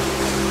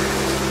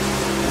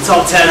 The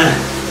top 10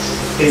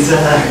 is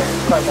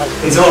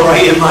all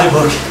right in my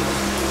book.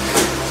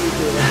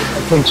 I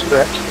think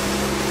stretch.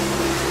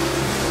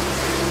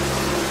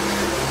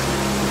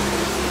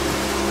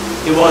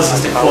 It was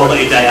just a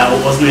quality day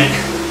out, wasn't it?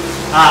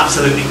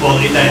 Absolutely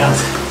quality day out.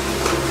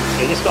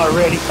 You just got to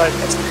really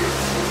focus.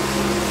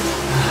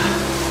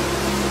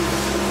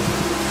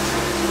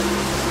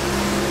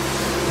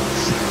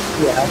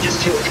 Yeah, just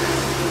too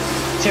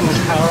much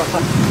power off.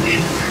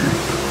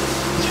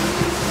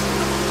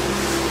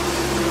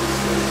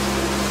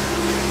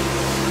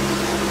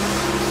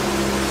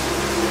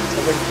 So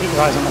we're going to keep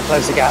your eyes on the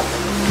closer gap.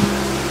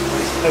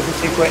 When it's open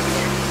too quick,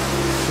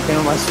 you can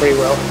almost free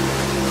will.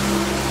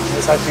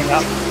 It's opening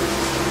up.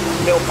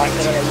 Little bank,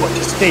 and then watch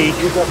your speed,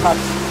 you'll go past.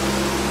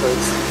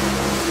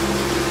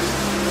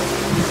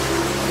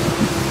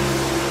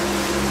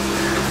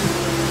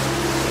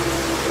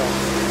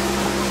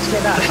 The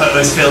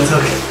photos Phil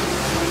took.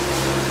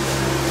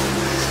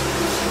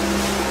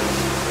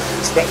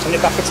 Stretching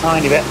it back a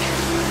tiny bit.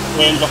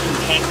 Wheels off in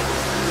 10.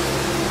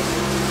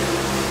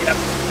 Yep.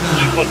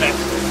 You've got that.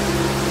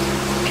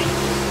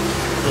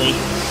 3,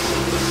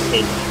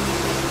 2,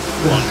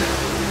 1.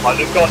 Right,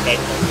 we've got that.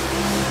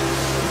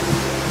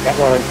 Get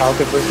Warren, I'll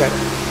give it a go.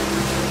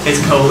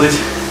 It's cold.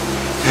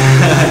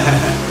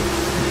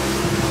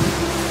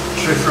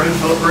 Triffering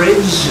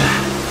footbridge.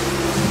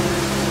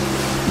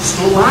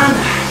 Slan.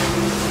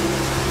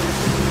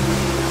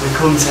 The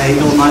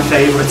Cuntagle, my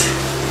favourite.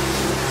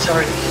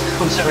 Sorry,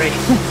 I'm sorry.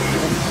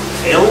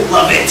 Phil,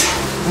 love it.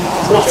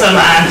 What a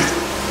man.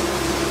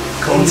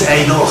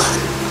 Cuntagle.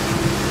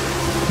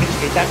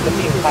 That's the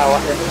fuel power.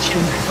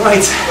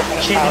 Right.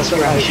 Power's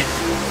right.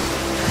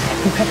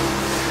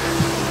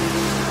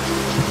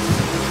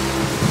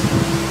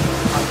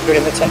 I'm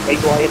doing the technique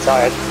while you're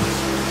tired.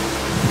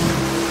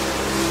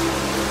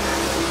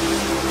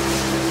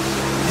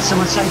 Did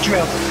someone say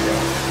drill?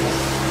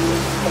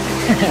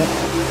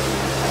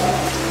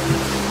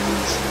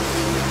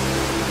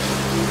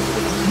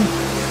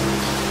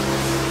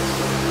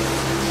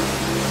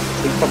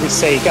 You can probably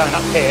see going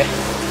up here,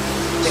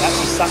 it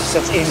actually sucks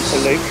us into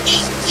loop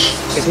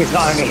because we're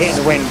not only hitting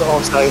the wind but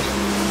also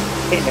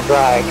hitting the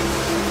drag.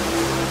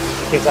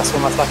 It gives us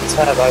almost like a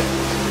turbo.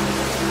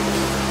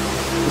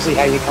 You see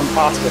how you come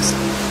past us.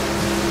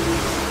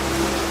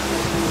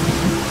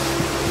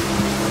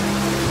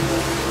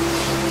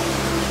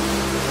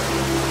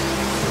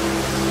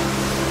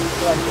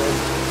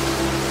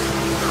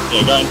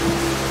 Yeah, going.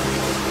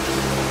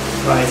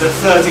 Right, it's at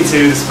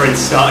 32, the sprint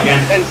start again.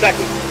 10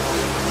 seconds.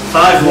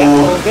 5 more,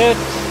 All good.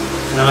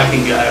 and then I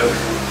can go.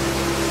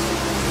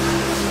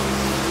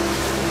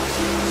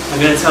 I'm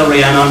going to tell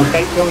Rhiannon,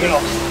 Okay, building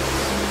off.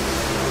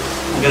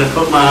 I'm going to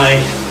put my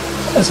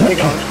Let's go.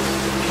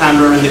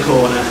 camera in the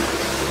corner,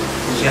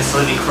 and she has to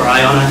let me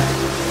cry on her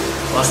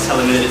whilst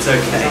telling me that it's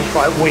okay. I'm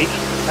quite weak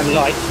and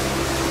light.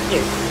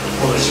 Yeah.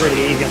 Well, It's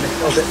really easy on this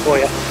little bit for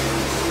you.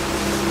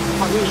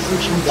 I'm really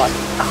pushing like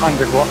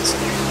 100 watts.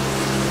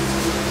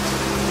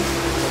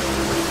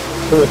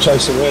 Who would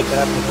chase the word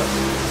down with it?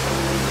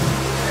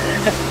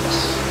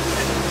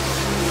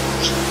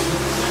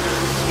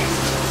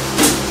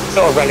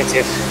 Sort of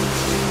relative.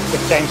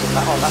 If James was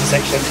on that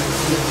section,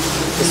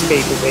 the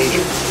speed would be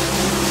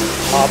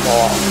far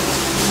more.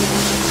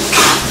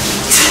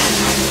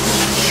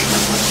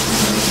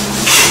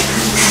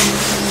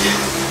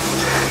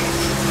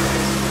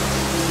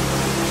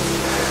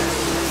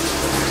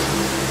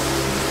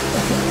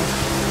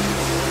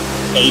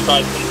 Yeah, you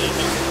guys can do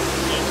that.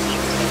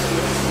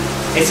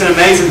 It's an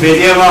amazing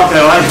video,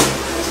 Marco.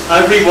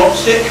 I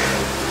rewatched it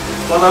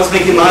while I was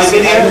making my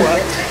video,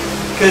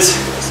 because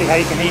See how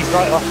you can ease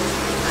right off,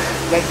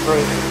 leg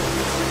through.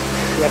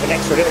 You have an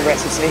extra little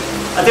rest, you see.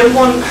 I didn't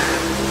want,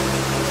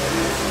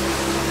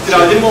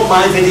 I didn't want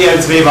my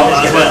video to be about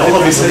that as well,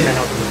 obviously.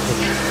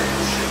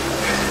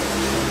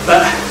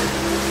 But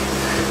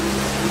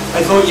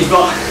I thought you've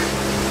got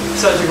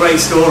such a great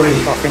story.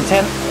 Off in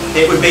 10.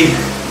 It would be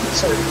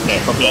Yeah,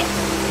 probably.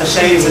 a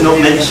shame to not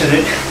mention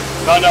it.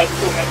 No, no, it's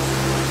cool, mate.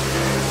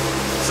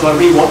 So I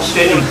rewatched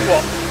it and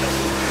What?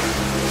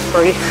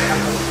 3.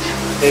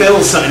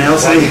 Phil's something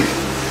else. And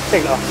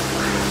Big off.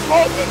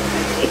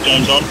 Is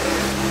James on?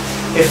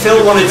 if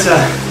Phil wanted to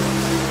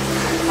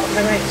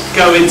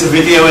go into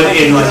video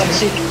editing like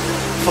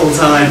full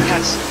time,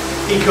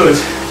 he could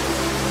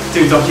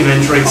do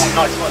documentaries.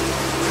 Nice one.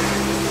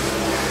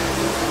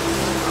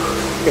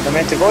 Good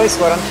momentum, boys.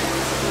 Well done.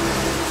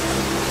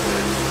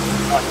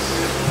 Nice.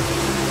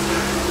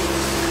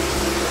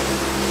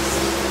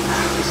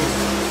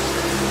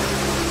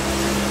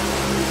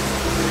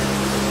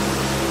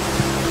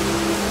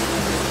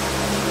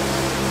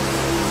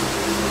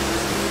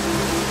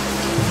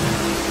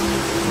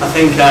 I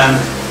think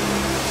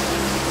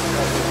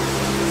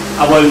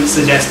I won't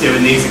suggest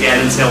doing these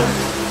again until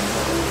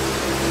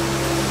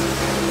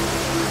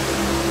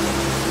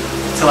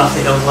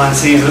after hill climb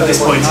season at this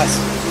point. Nice.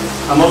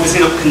 I'm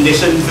obviously not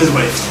conditioned for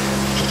Zwift.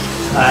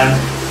 I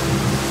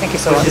think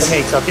it's alright for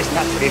me because I'm just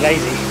naturally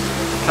lazy.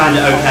 Kind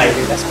of okay.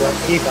 Maybe that's what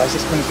you guys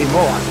just want to be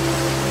more.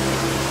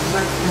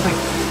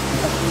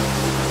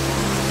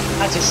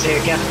 I just see a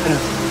gap and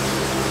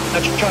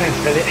I try and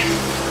fill it.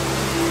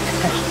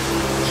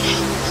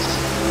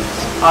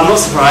 I'm not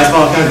surprised,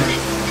 Marco.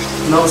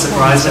 Not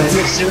surprised.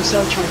 You're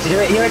still trying to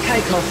do it. You're okay,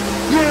 Cole?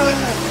 Yeah.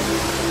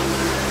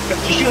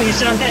 You sure you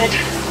sound dead?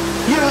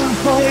 Yeah,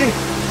 boy.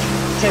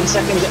 10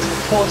 seconds,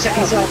 4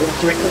 seconds out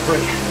after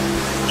recovery.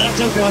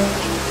 Don't go.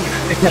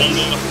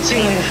 See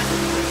you later.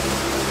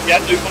 Yeah,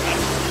 do that.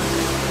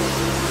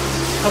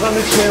 How about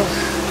Luke's wheel?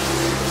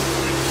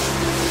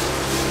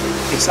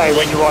 You say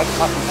when you want to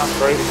come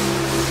through.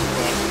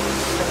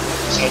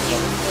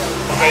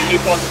 Okay,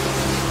 Luke on.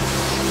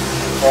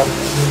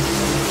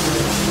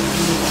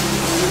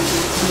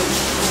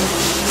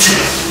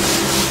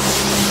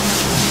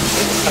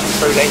 Coming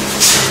through late.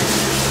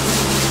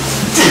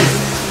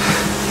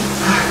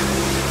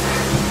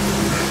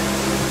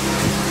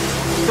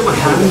 Look at my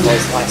hand.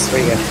 That's nice,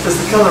 there you go. Does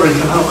the colouring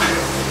come out?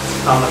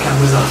 Oh, my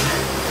camera's off.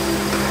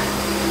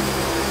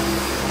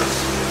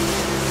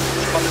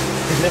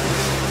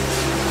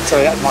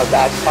 Sorry, that's my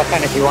bad. I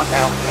can if you want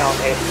now. Down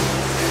here.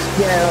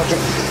 Yeah, I'll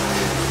drink.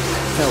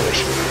 No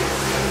wish.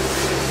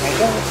 There you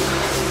go.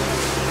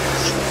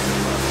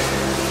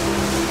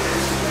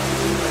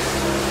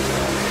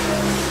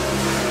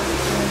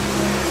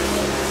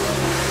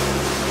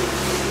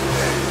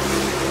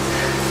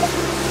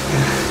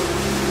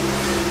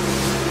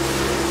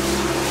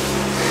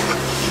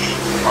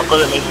 I've got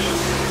it later.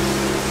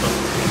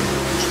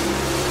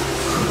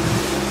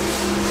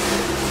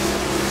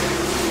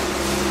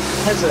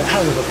 That's a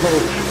hell of a pull,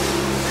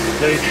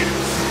 Luke.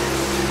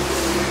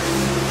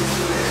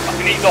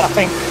 I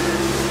think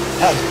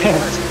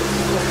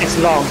it's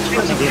long.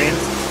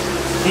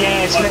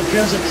 Yeah, it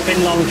feels like it's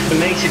been long for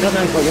me, so I don't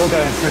know what you're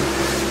going through.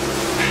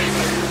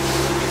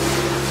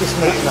 Just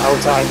moving the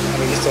whole time, and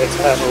we just do a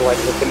turn all the way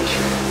to the finish.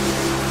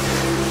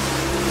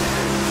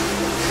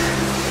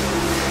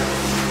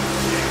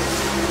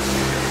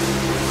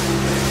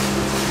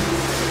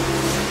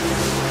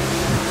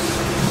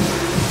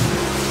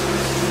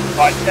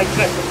 Right, 10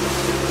 seconds.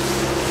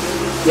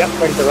 Yep,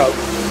 ready to roll.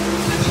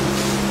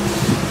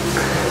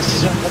 This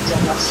is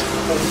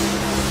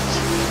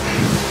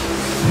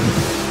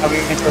Are we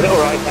into a little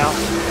ride now?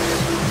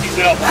 Keep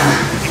it up.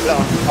 Keep it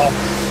on. Off.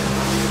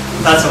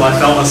 That's how I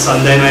felt on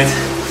Sunday, mate.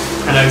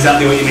 I know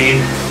exactly what you mean.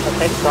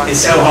 Okay, fine.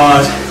 It's so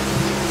hard.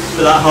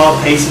 For that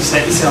hard pace you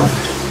set yourself,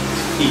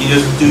 you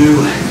just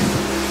do.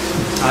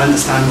 I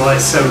understand why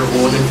it's so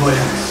rewarding for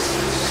you.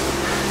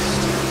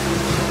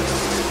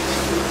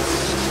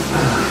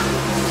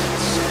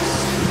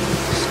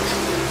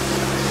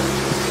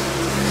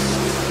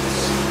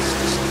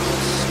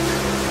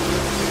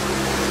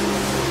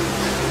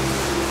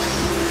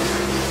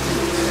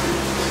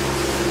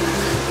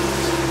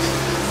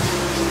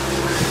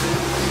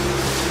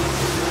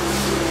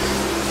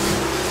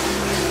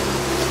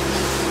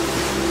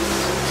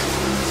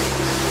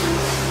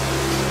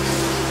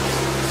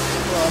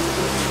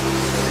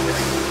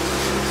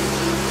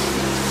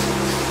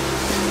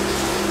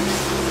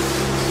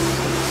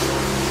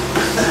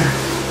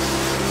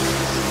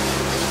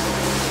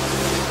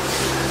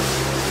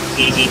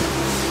 Easy.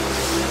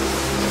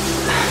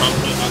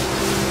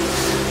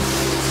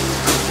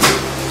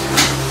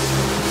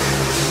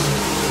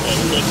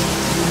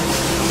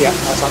 Yeah,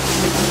 nice one.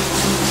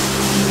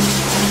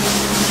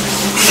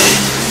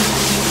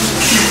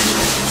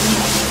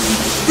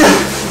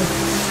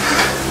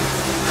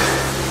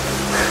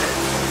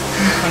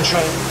 I'm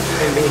trying to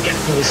really get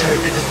through this hope.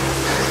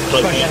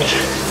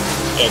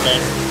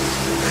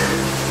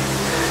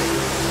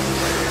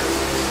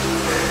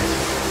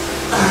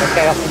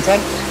 Okay, up in 10.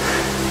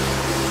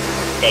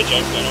 Okay,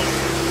 James, going on.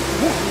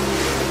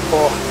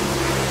 4,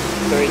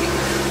 3, 2,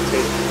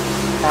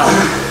 1.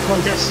 Come on,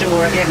 Death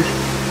Store again.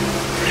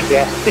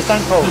 Yeah, this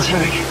don't fall.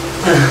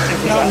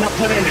 No, I'm not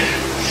putting.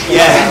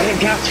 Yeah,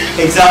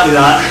 exactly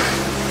that.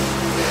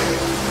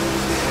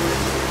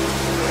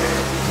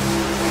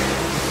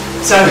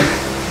 So,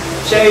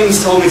 James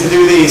told me to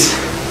do these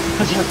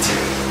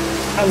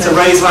to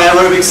raise my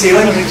aerobic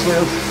ceiling,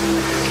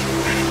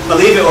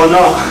 believe it or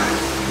not,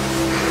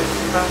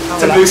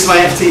 to boost my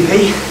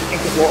FTP.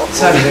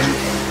 So,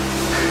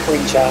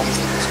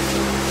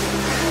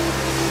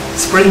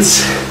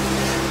 sprints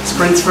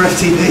for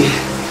FTP.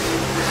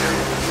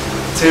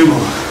 2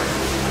 more.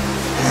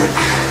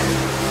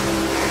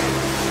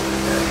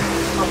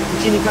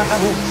 Continue to grab that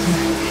wall.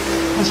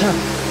 Watch out.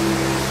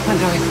 I'm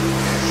going.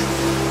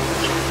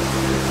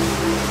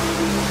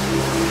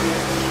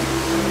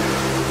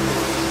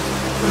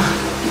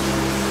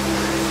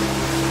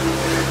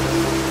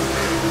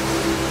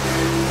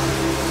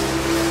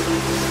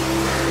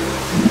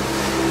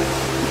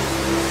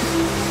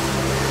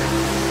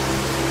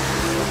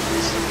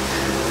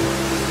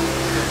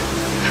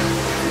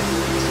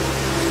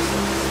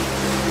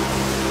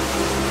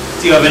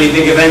 Do you have any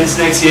big events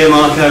next year,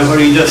 Marco, or are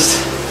you just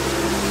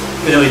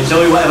going to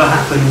enjoy whatever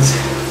happens?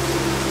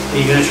 Are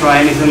you going to try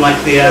anything like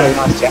the Really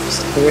nice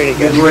chaps. Really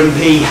good.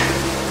 Grumpy?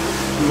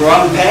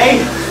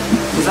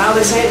 Is that how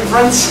they say it in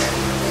France?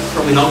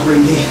 Probably not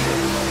Grumpy.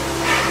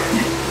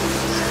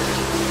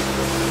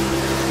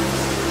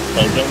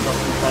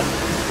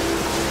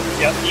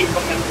 Yeah, you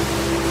got them.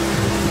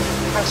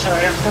 That's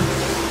sorry,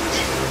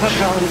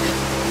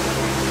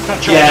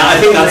 Yeah, I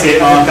think that's it,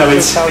 Marco.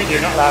 It's told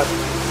you, not allowed.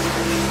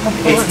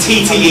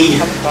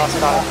 TTE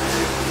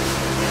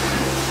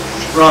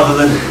rather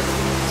than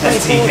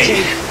FTP.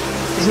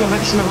 There's no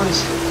maximum on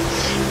this. I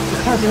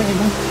can't do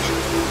anymore.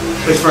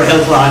 Which for a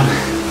hill climb,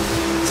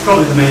 it's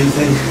probably the main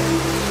thing.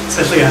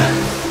 Especially a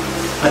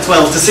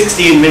 12 to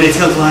 16 minute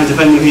hill climb,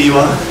 depending who you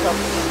are.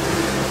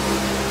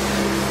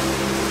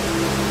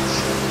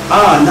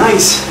 Ah,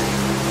 nice.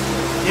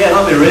 Yeah,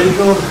 that'll be really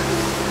cool.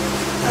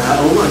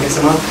 Oh, I guess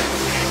I'm up.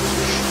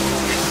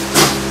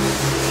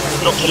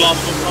 Not the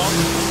last one,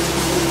 Mark.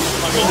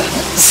 A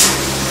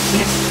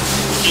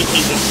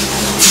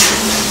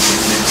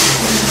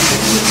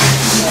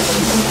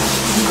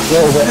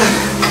little bit.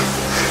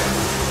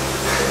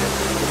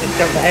 Just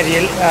jump ahead of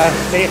you,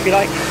 Lee, if you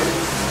like.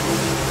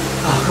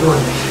 Oh, come on,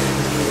 Lee.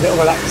 A little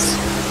relax.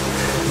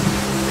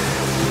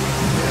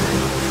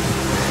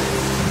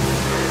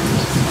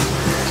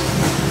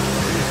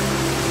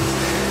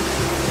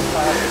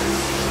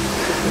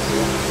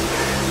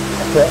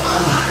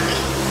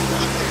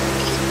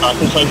 I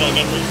can say that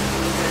again, please.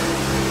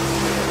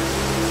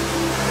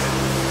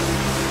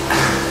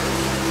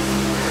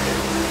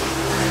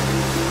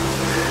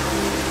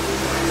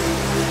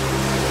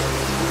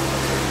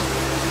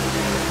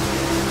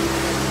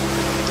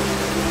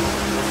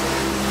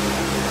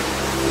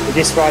 We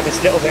just ride this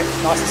little bit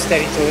nice and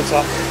steady to the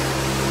top.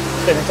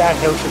 Then the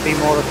downhill should be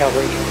more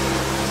recovery.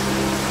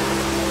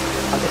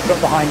 I'll just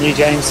drop behind you,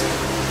 James.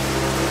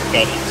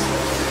 Good.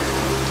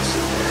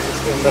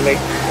 Just give them the link.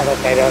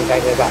 Okay,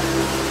 they're back.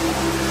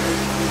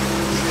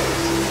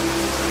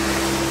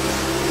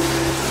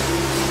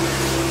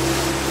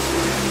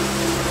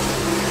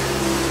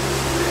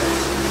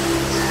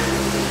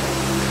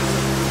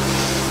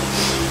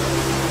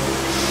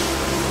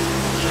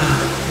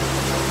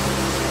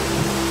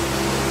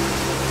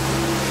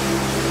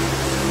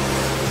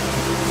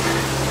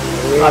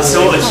 I'm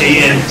sort of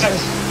cheating.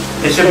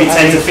 It should be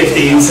 10 to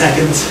 15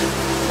 seconds.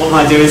 What am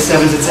I doing?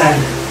 7 to 10.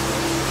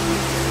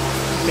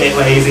 Bit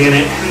lazy,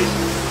 innit?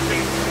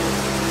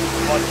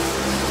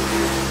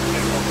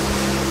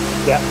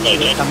 Yeah,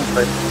 it's coming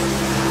through.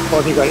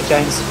 What have you got it,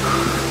 James?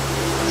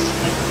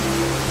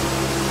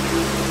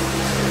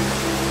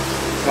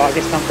 Right,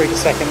 just come through the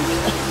second.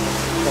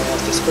 Oh,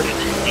 that's just brilliant.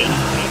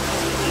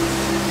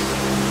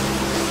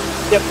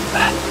 Yep.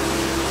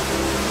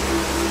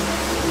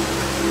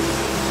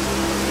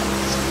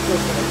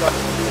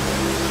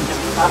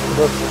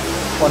 Afterwards,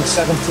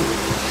 170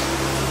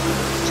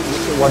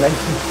 to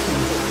 180.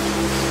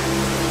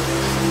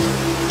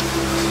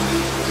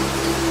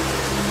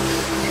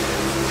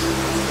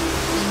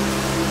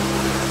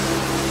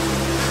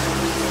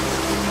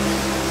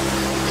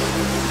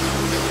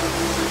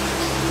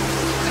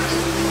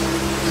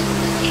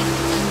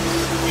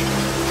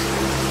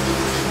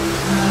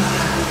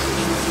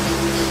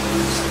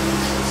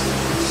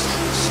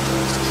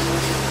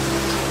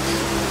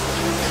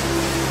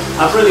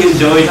 I've really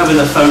enjoyed having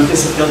the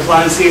focus of hill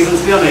climb season,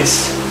 to be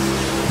honest.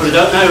 But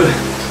I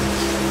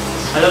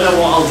don't know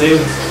what I'll do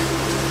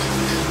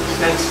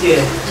next year.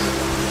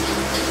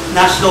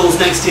 Nationals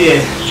next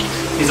year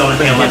is on a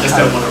hill I just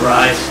don't want to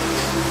ride.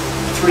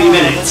 3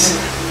 minutes.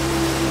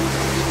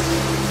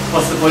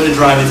 What's the point of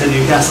driving to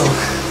Newcastle?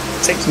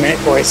 6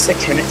 minutes, boys,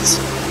 6 minutes.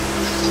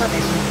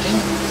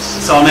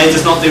 So I may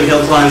just not do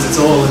hill climbs at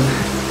all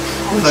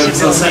and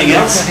focus on something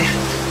else.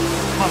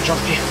 I'll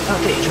drop you.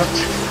 I'll get you dropped.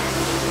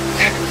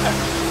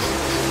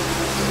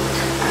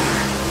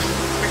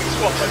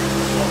 Swap, swap.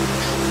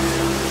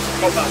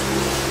 Got that.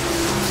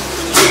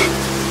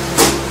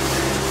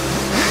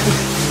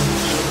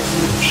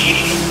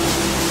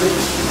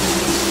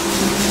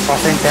 I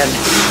think then.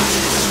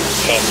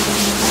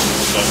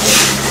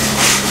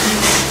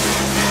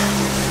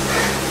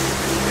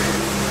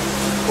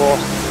 4,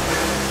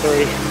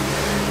 3,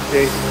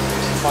 2,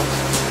 1.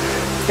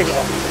 Pick it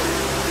up.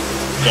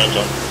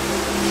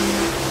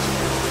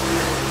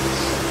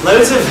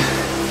 Loads of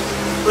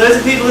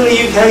people in the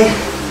UK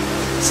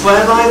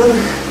swear by them.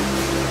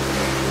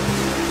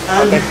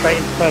 And Okay, straight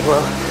into third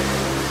wheel.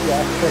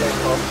 Yeah,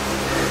 brilliant.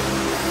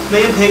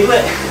 me and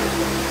Piglet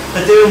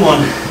are doing one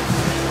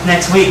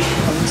next week.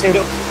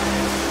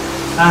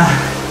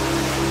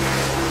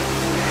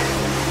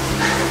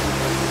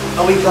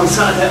 A week on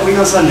Saturday, a week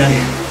on Sunday.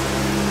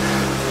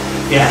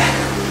 Yeah,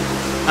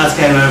 that's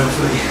game over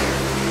for me.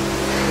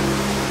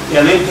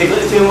 Yeah, me and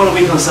Piglet are doing one a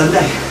week on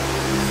Sunday.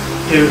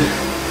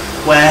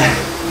 Where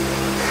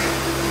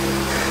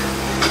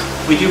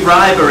we do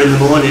Briber in the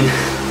morning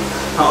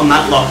out on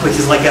Matlock, which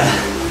is like a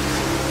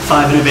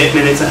 5 and a bit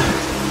minute,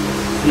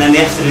 and then the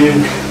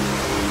afternoon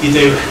you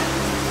do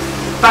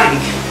Bank.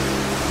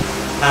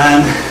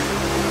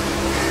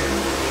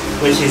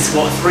 which is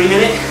what, 3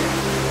 minute?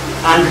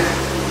 And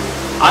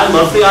I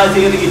love the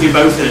idea that you do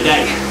both in a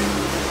day.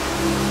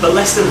 But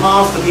less than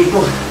half the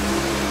people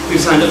who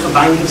signed up for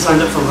Bank have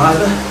signed up for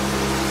Rider.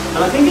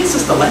 And I think it's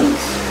just the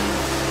length,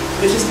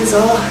 which is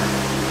bizarre.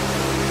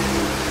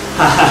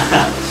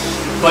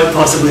 Quite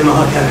possibly,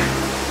 Marco.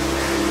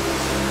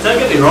 Don't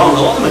get me wrong,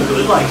 a lot of them are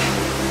good, like,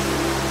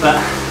 but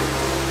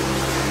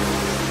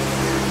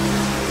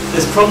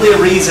there's probably a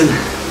reason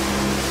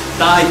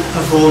that I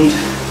performed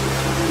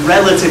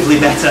relatively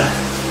better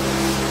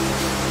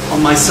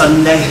on my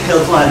Sunday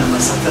hill climb than my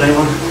Saturday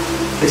one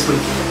this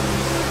week.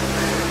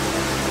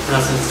 And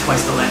that's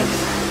twice the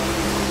length.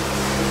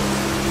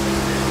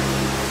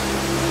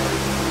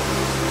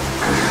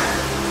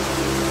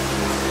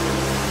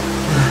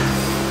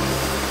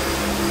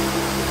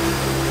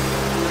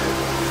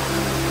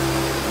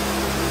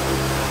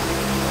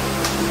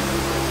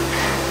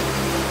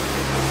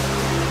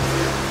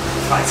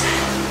 Right,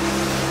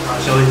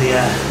 I'll join the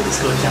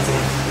Discord chat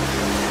again.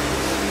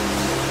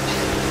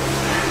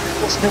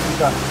 What's different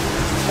done?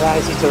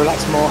 Allows you to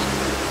relax more.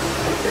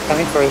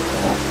 Coming through.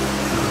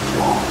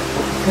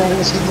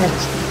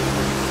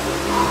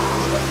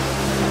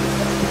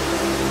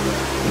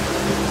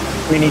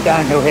 We need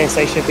downhill here,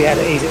 so you should be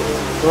able to ease it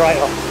right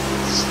off.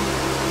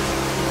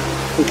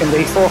 We can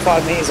be 4 or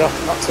 5 metres off,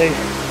 not 2.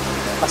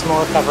 That's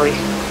more recovery.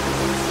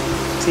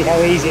 See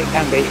how easy it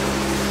can be.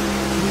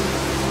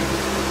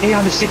 He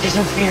understood there's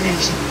nothing in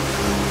it.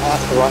 Oh,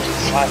 that's the right.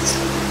 Right.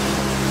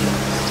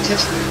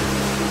 Just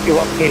you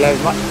want kilos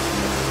much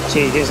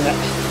easier, isn't it?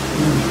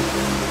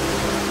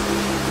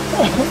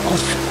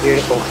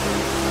 Beautiful.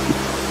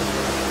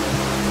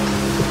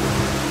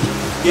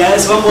 Yeah,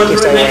 so I'm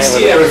wondering next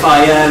year if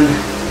I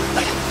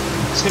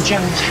It's a good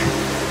challenge.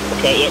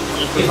 Okay, yep.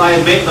 if I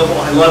admit that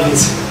what I love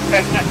is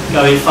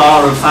going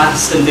far and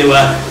fast and do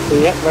a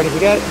Yep, ready to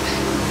go.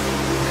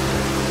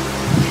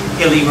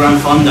 hilly Gran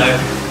Fondo.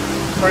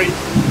 Three.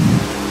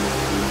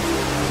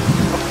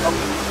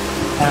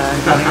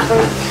 And coming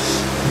through.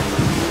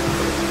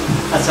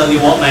 I tell you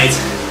what, mate,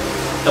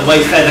 the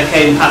way Feather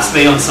came past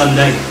me on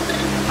Sunday,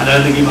 I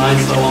don't think he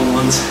minds the long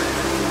ones.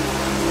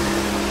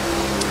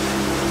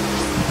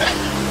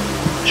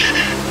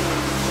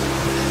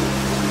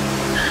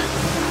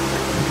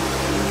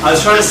 I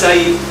was trying to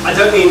say, I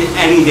don't mean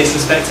any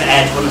disrespect to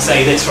Ed when I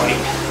say this, right?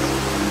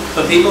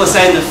 But people are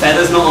saying that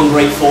Feather's not on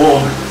great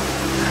form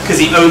because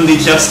he only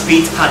just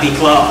beat Paddy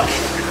Clark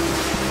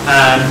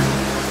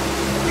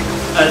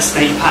at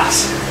Snake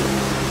Pass.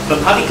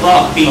 But Paddy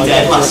Clark beat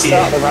Ed last year.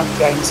 The ramp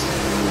games.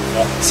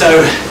 So,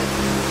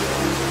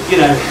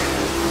 you know,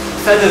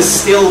 Feather's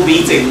still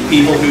beating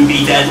people who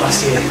beat Ed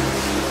last year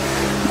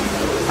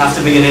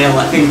after being ill.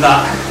 I think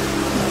that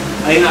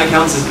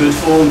counts as good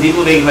form.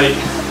 People are being quite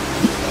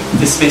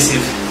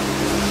dismissive.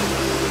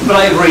 But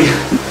I agree.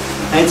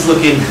 Ed's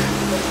looking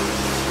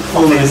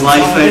form of his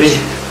life, maybe.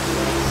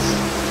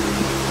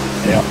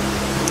 Yeah.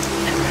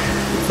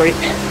 3,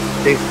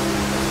 2,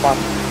 1.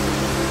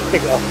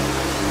 Pick it up.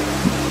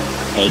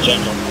 Hey,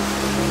 gentle.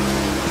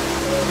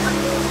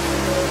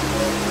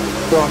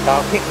 Go on,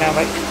 Carl. Pick now,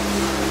 mate.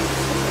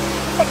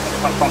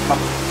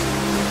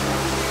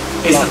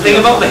 It's the thing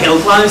about the hill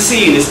climb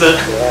scene is that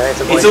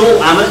it's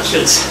all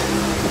amateurs.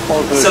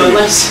 So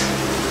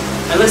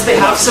unless they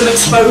have some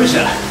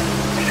exposure,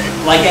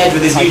 like Ed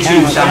with his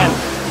YouTube channel,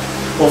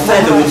 or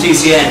Feather with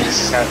GCN,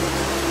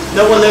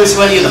 no one knows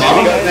who any of them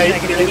are.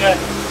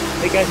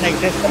 It goes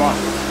negative. Come on.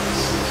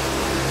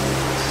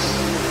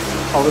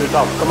 Over the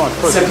top. Come on.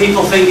 Push. So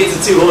people think it's a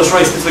 2-horse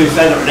race between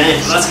Feather and Ed,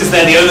 but that's because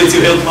they're the only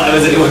 2 hill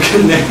climbers anyone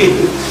can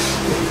name.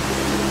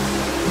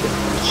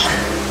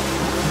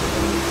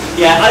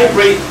 Yeah, I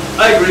agree,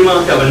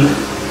 Marco, and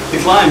the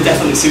climb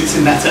definitely suits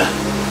him better.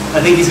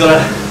 I think he's got a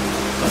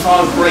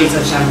far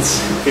greater chance.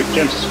 Give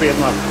James a speed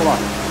now, come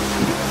on.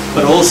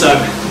 But also,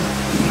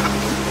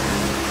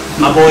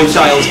 my boy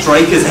Giles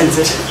Drake has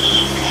entered.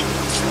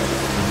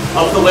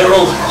 Up the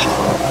Wirral.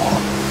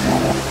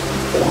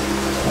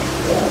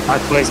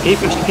 Right, please keep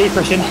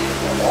pushing.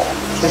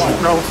 Just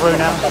roll through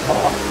now.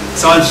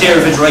 So I'm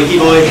cheering for Drakey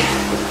boy.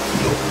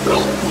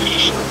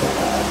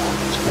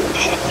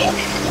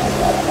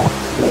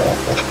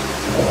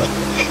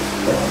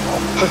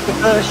 Push the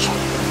push.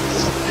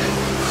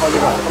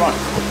 Come on.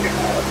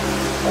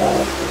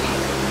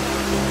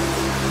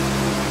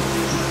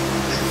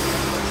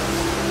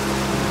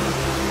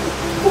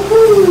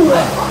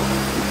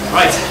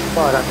 Right.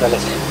 Well done,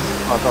 fellas.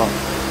 Well done.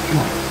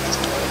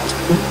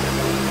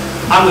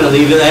 I'm going to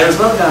leave it there as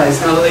well, guys,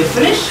 now that they've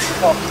finished.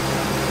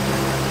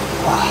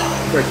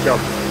 Great job.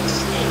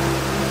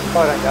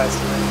 Well done, guys.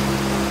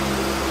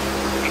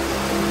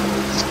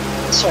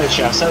 Sorry,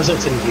 Chas, that was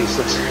utterly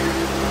useless.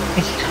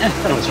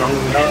 What's wrong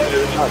with me?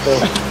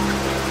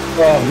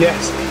 Oh,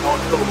 yes.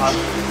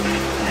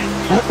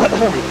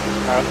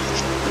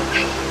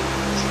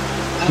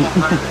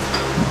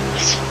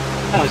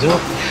 That was all.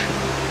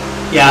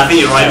 Yeah, I think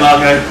you're right,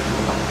 Marco.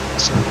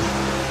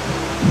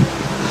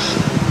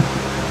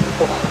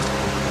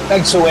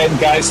 Thanks for waiting,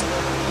 guys.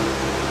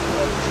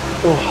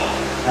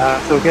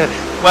 It's all good.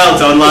 Well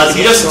done, lads.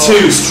 You're just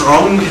too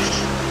strong.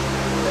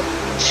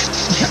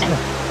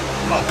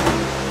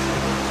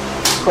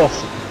 Of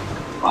course.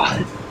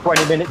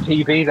 20-minute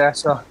PB there,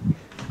 so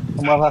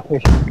I'm well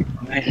happy.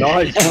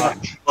 Nice.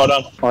 Well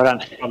done. Well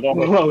done.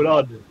 Well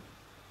done.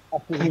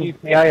 After the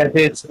UPI, I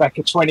did like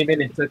a 20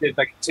 minutes. I did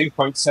like a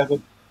 2.7,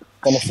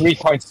 then a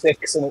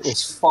 3.6, and it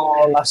was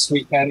 4 last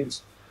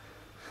weekend.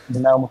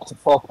 And now I'm up to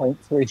 4.3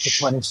 for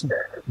 20. So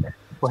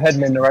we're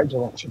heading in the right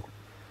direction.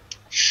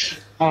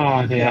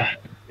 Oh, yeah.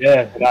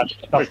 Yeah, that's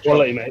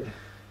quality, mate.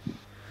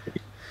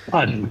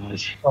 I don't know.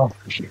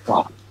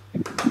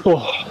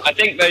 Oh, I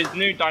think those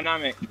new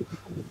dynamics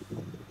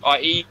are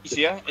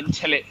easier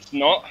until it's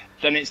not.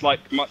 Then it's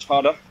like much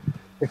harder.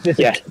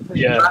 Yeah.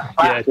 Yeah.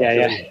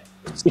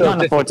 You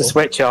can't afford to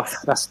switch off.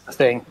 That's the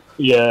thing.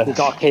 Yeah. You've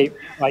got to keep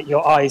like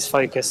your eyes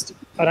focused.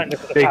 I don't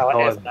look at the Big power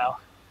time. ever now.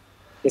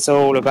 It's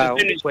all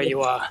about where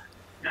you are.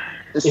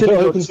 As If soon it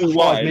as opens you're to too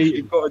 5 wide, meters.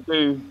 you've got to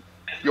do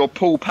your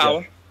pull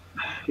power.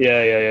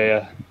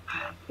 Yeah.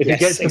 If Yes, it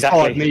gets to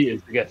exactly. 5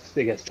 meters,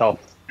 it gets tough.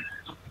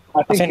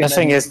 I think the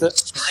thing is that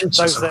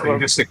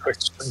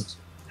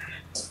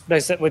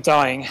those that were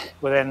dying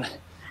were then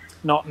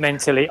not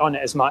mentally on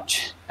it as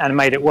much and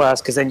made it worse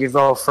because then you'd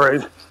roll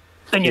through,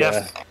 then you'd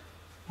have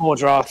more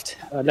draft,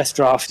 less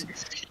draft,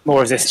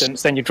 more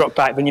resistance, then you drop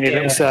back, then you need a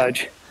little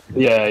surge,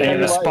 then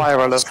the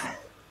spiral of.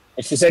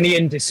 if there's any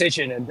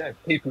indecision and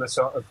people are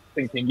sort of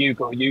thinking you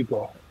go,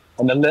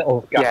 and the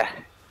little gap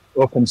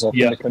opens up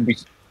and it can be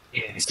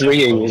 3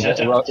 years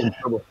in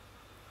trouble.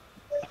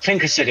 I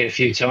think I said it a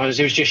few times.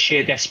 It was just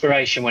sheer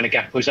desperation when a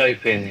gap was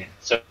open.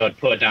 So I'd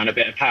put down a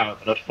bit of power,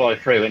 but I'd fly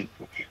through, and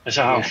I was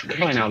like, "Oh, for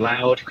crying out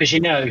loud!" Because you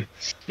know you're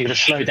going to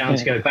slow down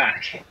to go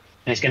back, and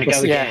it's going to go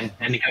again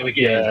and go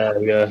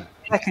again. Yeah. The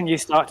second you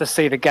start to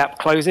see the gap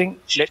closing,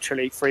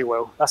 literally free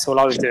will. That's all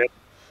I was doing.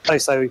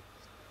 So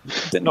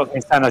not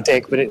going to sound a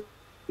dick, but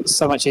it's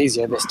so much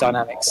easier, this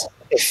dynamics.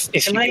 If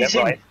It's you get it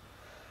amazing. right.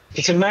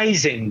 It's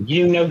amazing.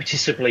 You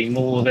noticeably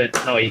more that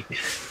like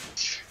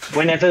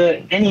whenever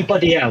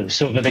anybody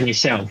else other than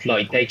yourself,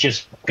 like they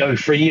just go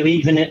for you,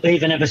 even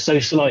ever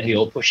so slightly,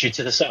 or push you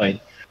to the side.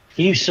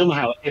 You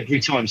somehow every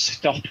time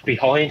stopped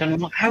behind, and I'm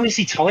like, how is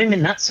he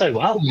timing that so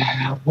well?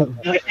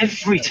 Like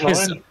every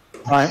time.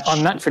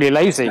 I'm naturally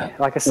lazy,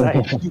 like I say.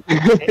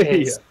 It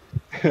is.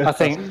 I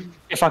think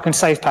if I can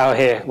save power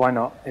here, why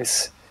not? And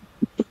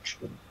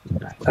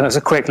there's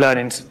a quick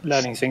learning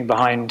thing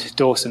behind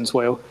Dawson's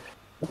wheel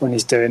when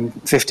he's doing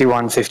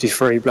 51,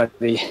 53.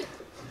 Bloody,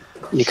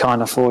 you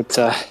can't afford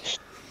to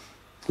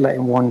let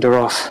him wander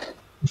off.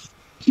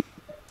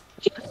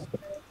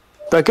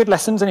 But good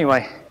lessons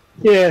anyway.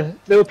 Yeah,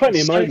 there were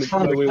plenty of So moments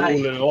far where we were all away.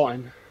 in a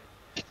line.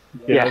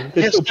 Yeah.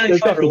 It's so there's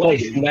far definitely away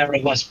positives. from where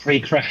it was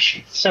pre-crash.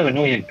 It's so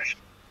annoying.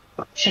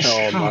 Just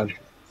Oh, man.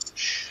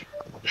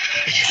 I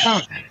just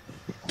can't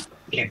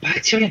get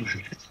back to it,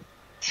 man.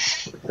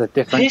 The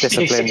different Used to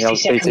do discipline, the old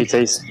 60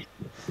 seconds. PTTs.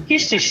 You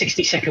used to do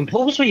 60-second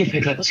pulls where you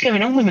pick up. What's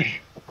going on with me?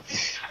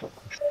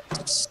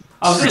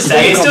 I was going to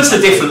say, it's just a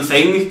different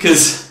thing,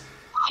 because,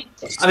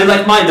 I mean,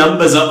 like, my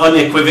numbers are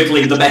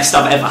unequivocally the best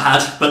I've ever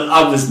had, but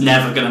I was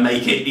never going to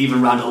make it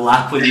even round a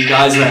lap with you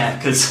guys there,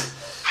 because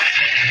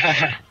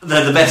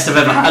they're the best I've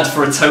ever had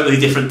for a totally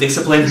different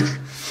discipline.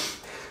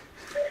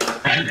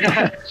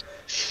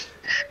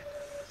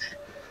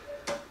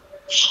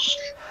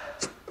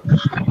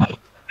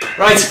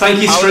 Right,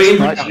 thank you, stream.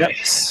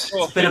 Yes.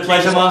 It's been a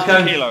pleasure,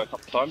 Marco. Kilo a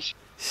couple times.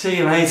 See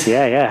you, mate.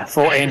 Yeah.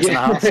 14 and a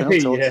half.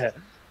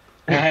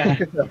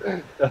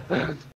 Yeah.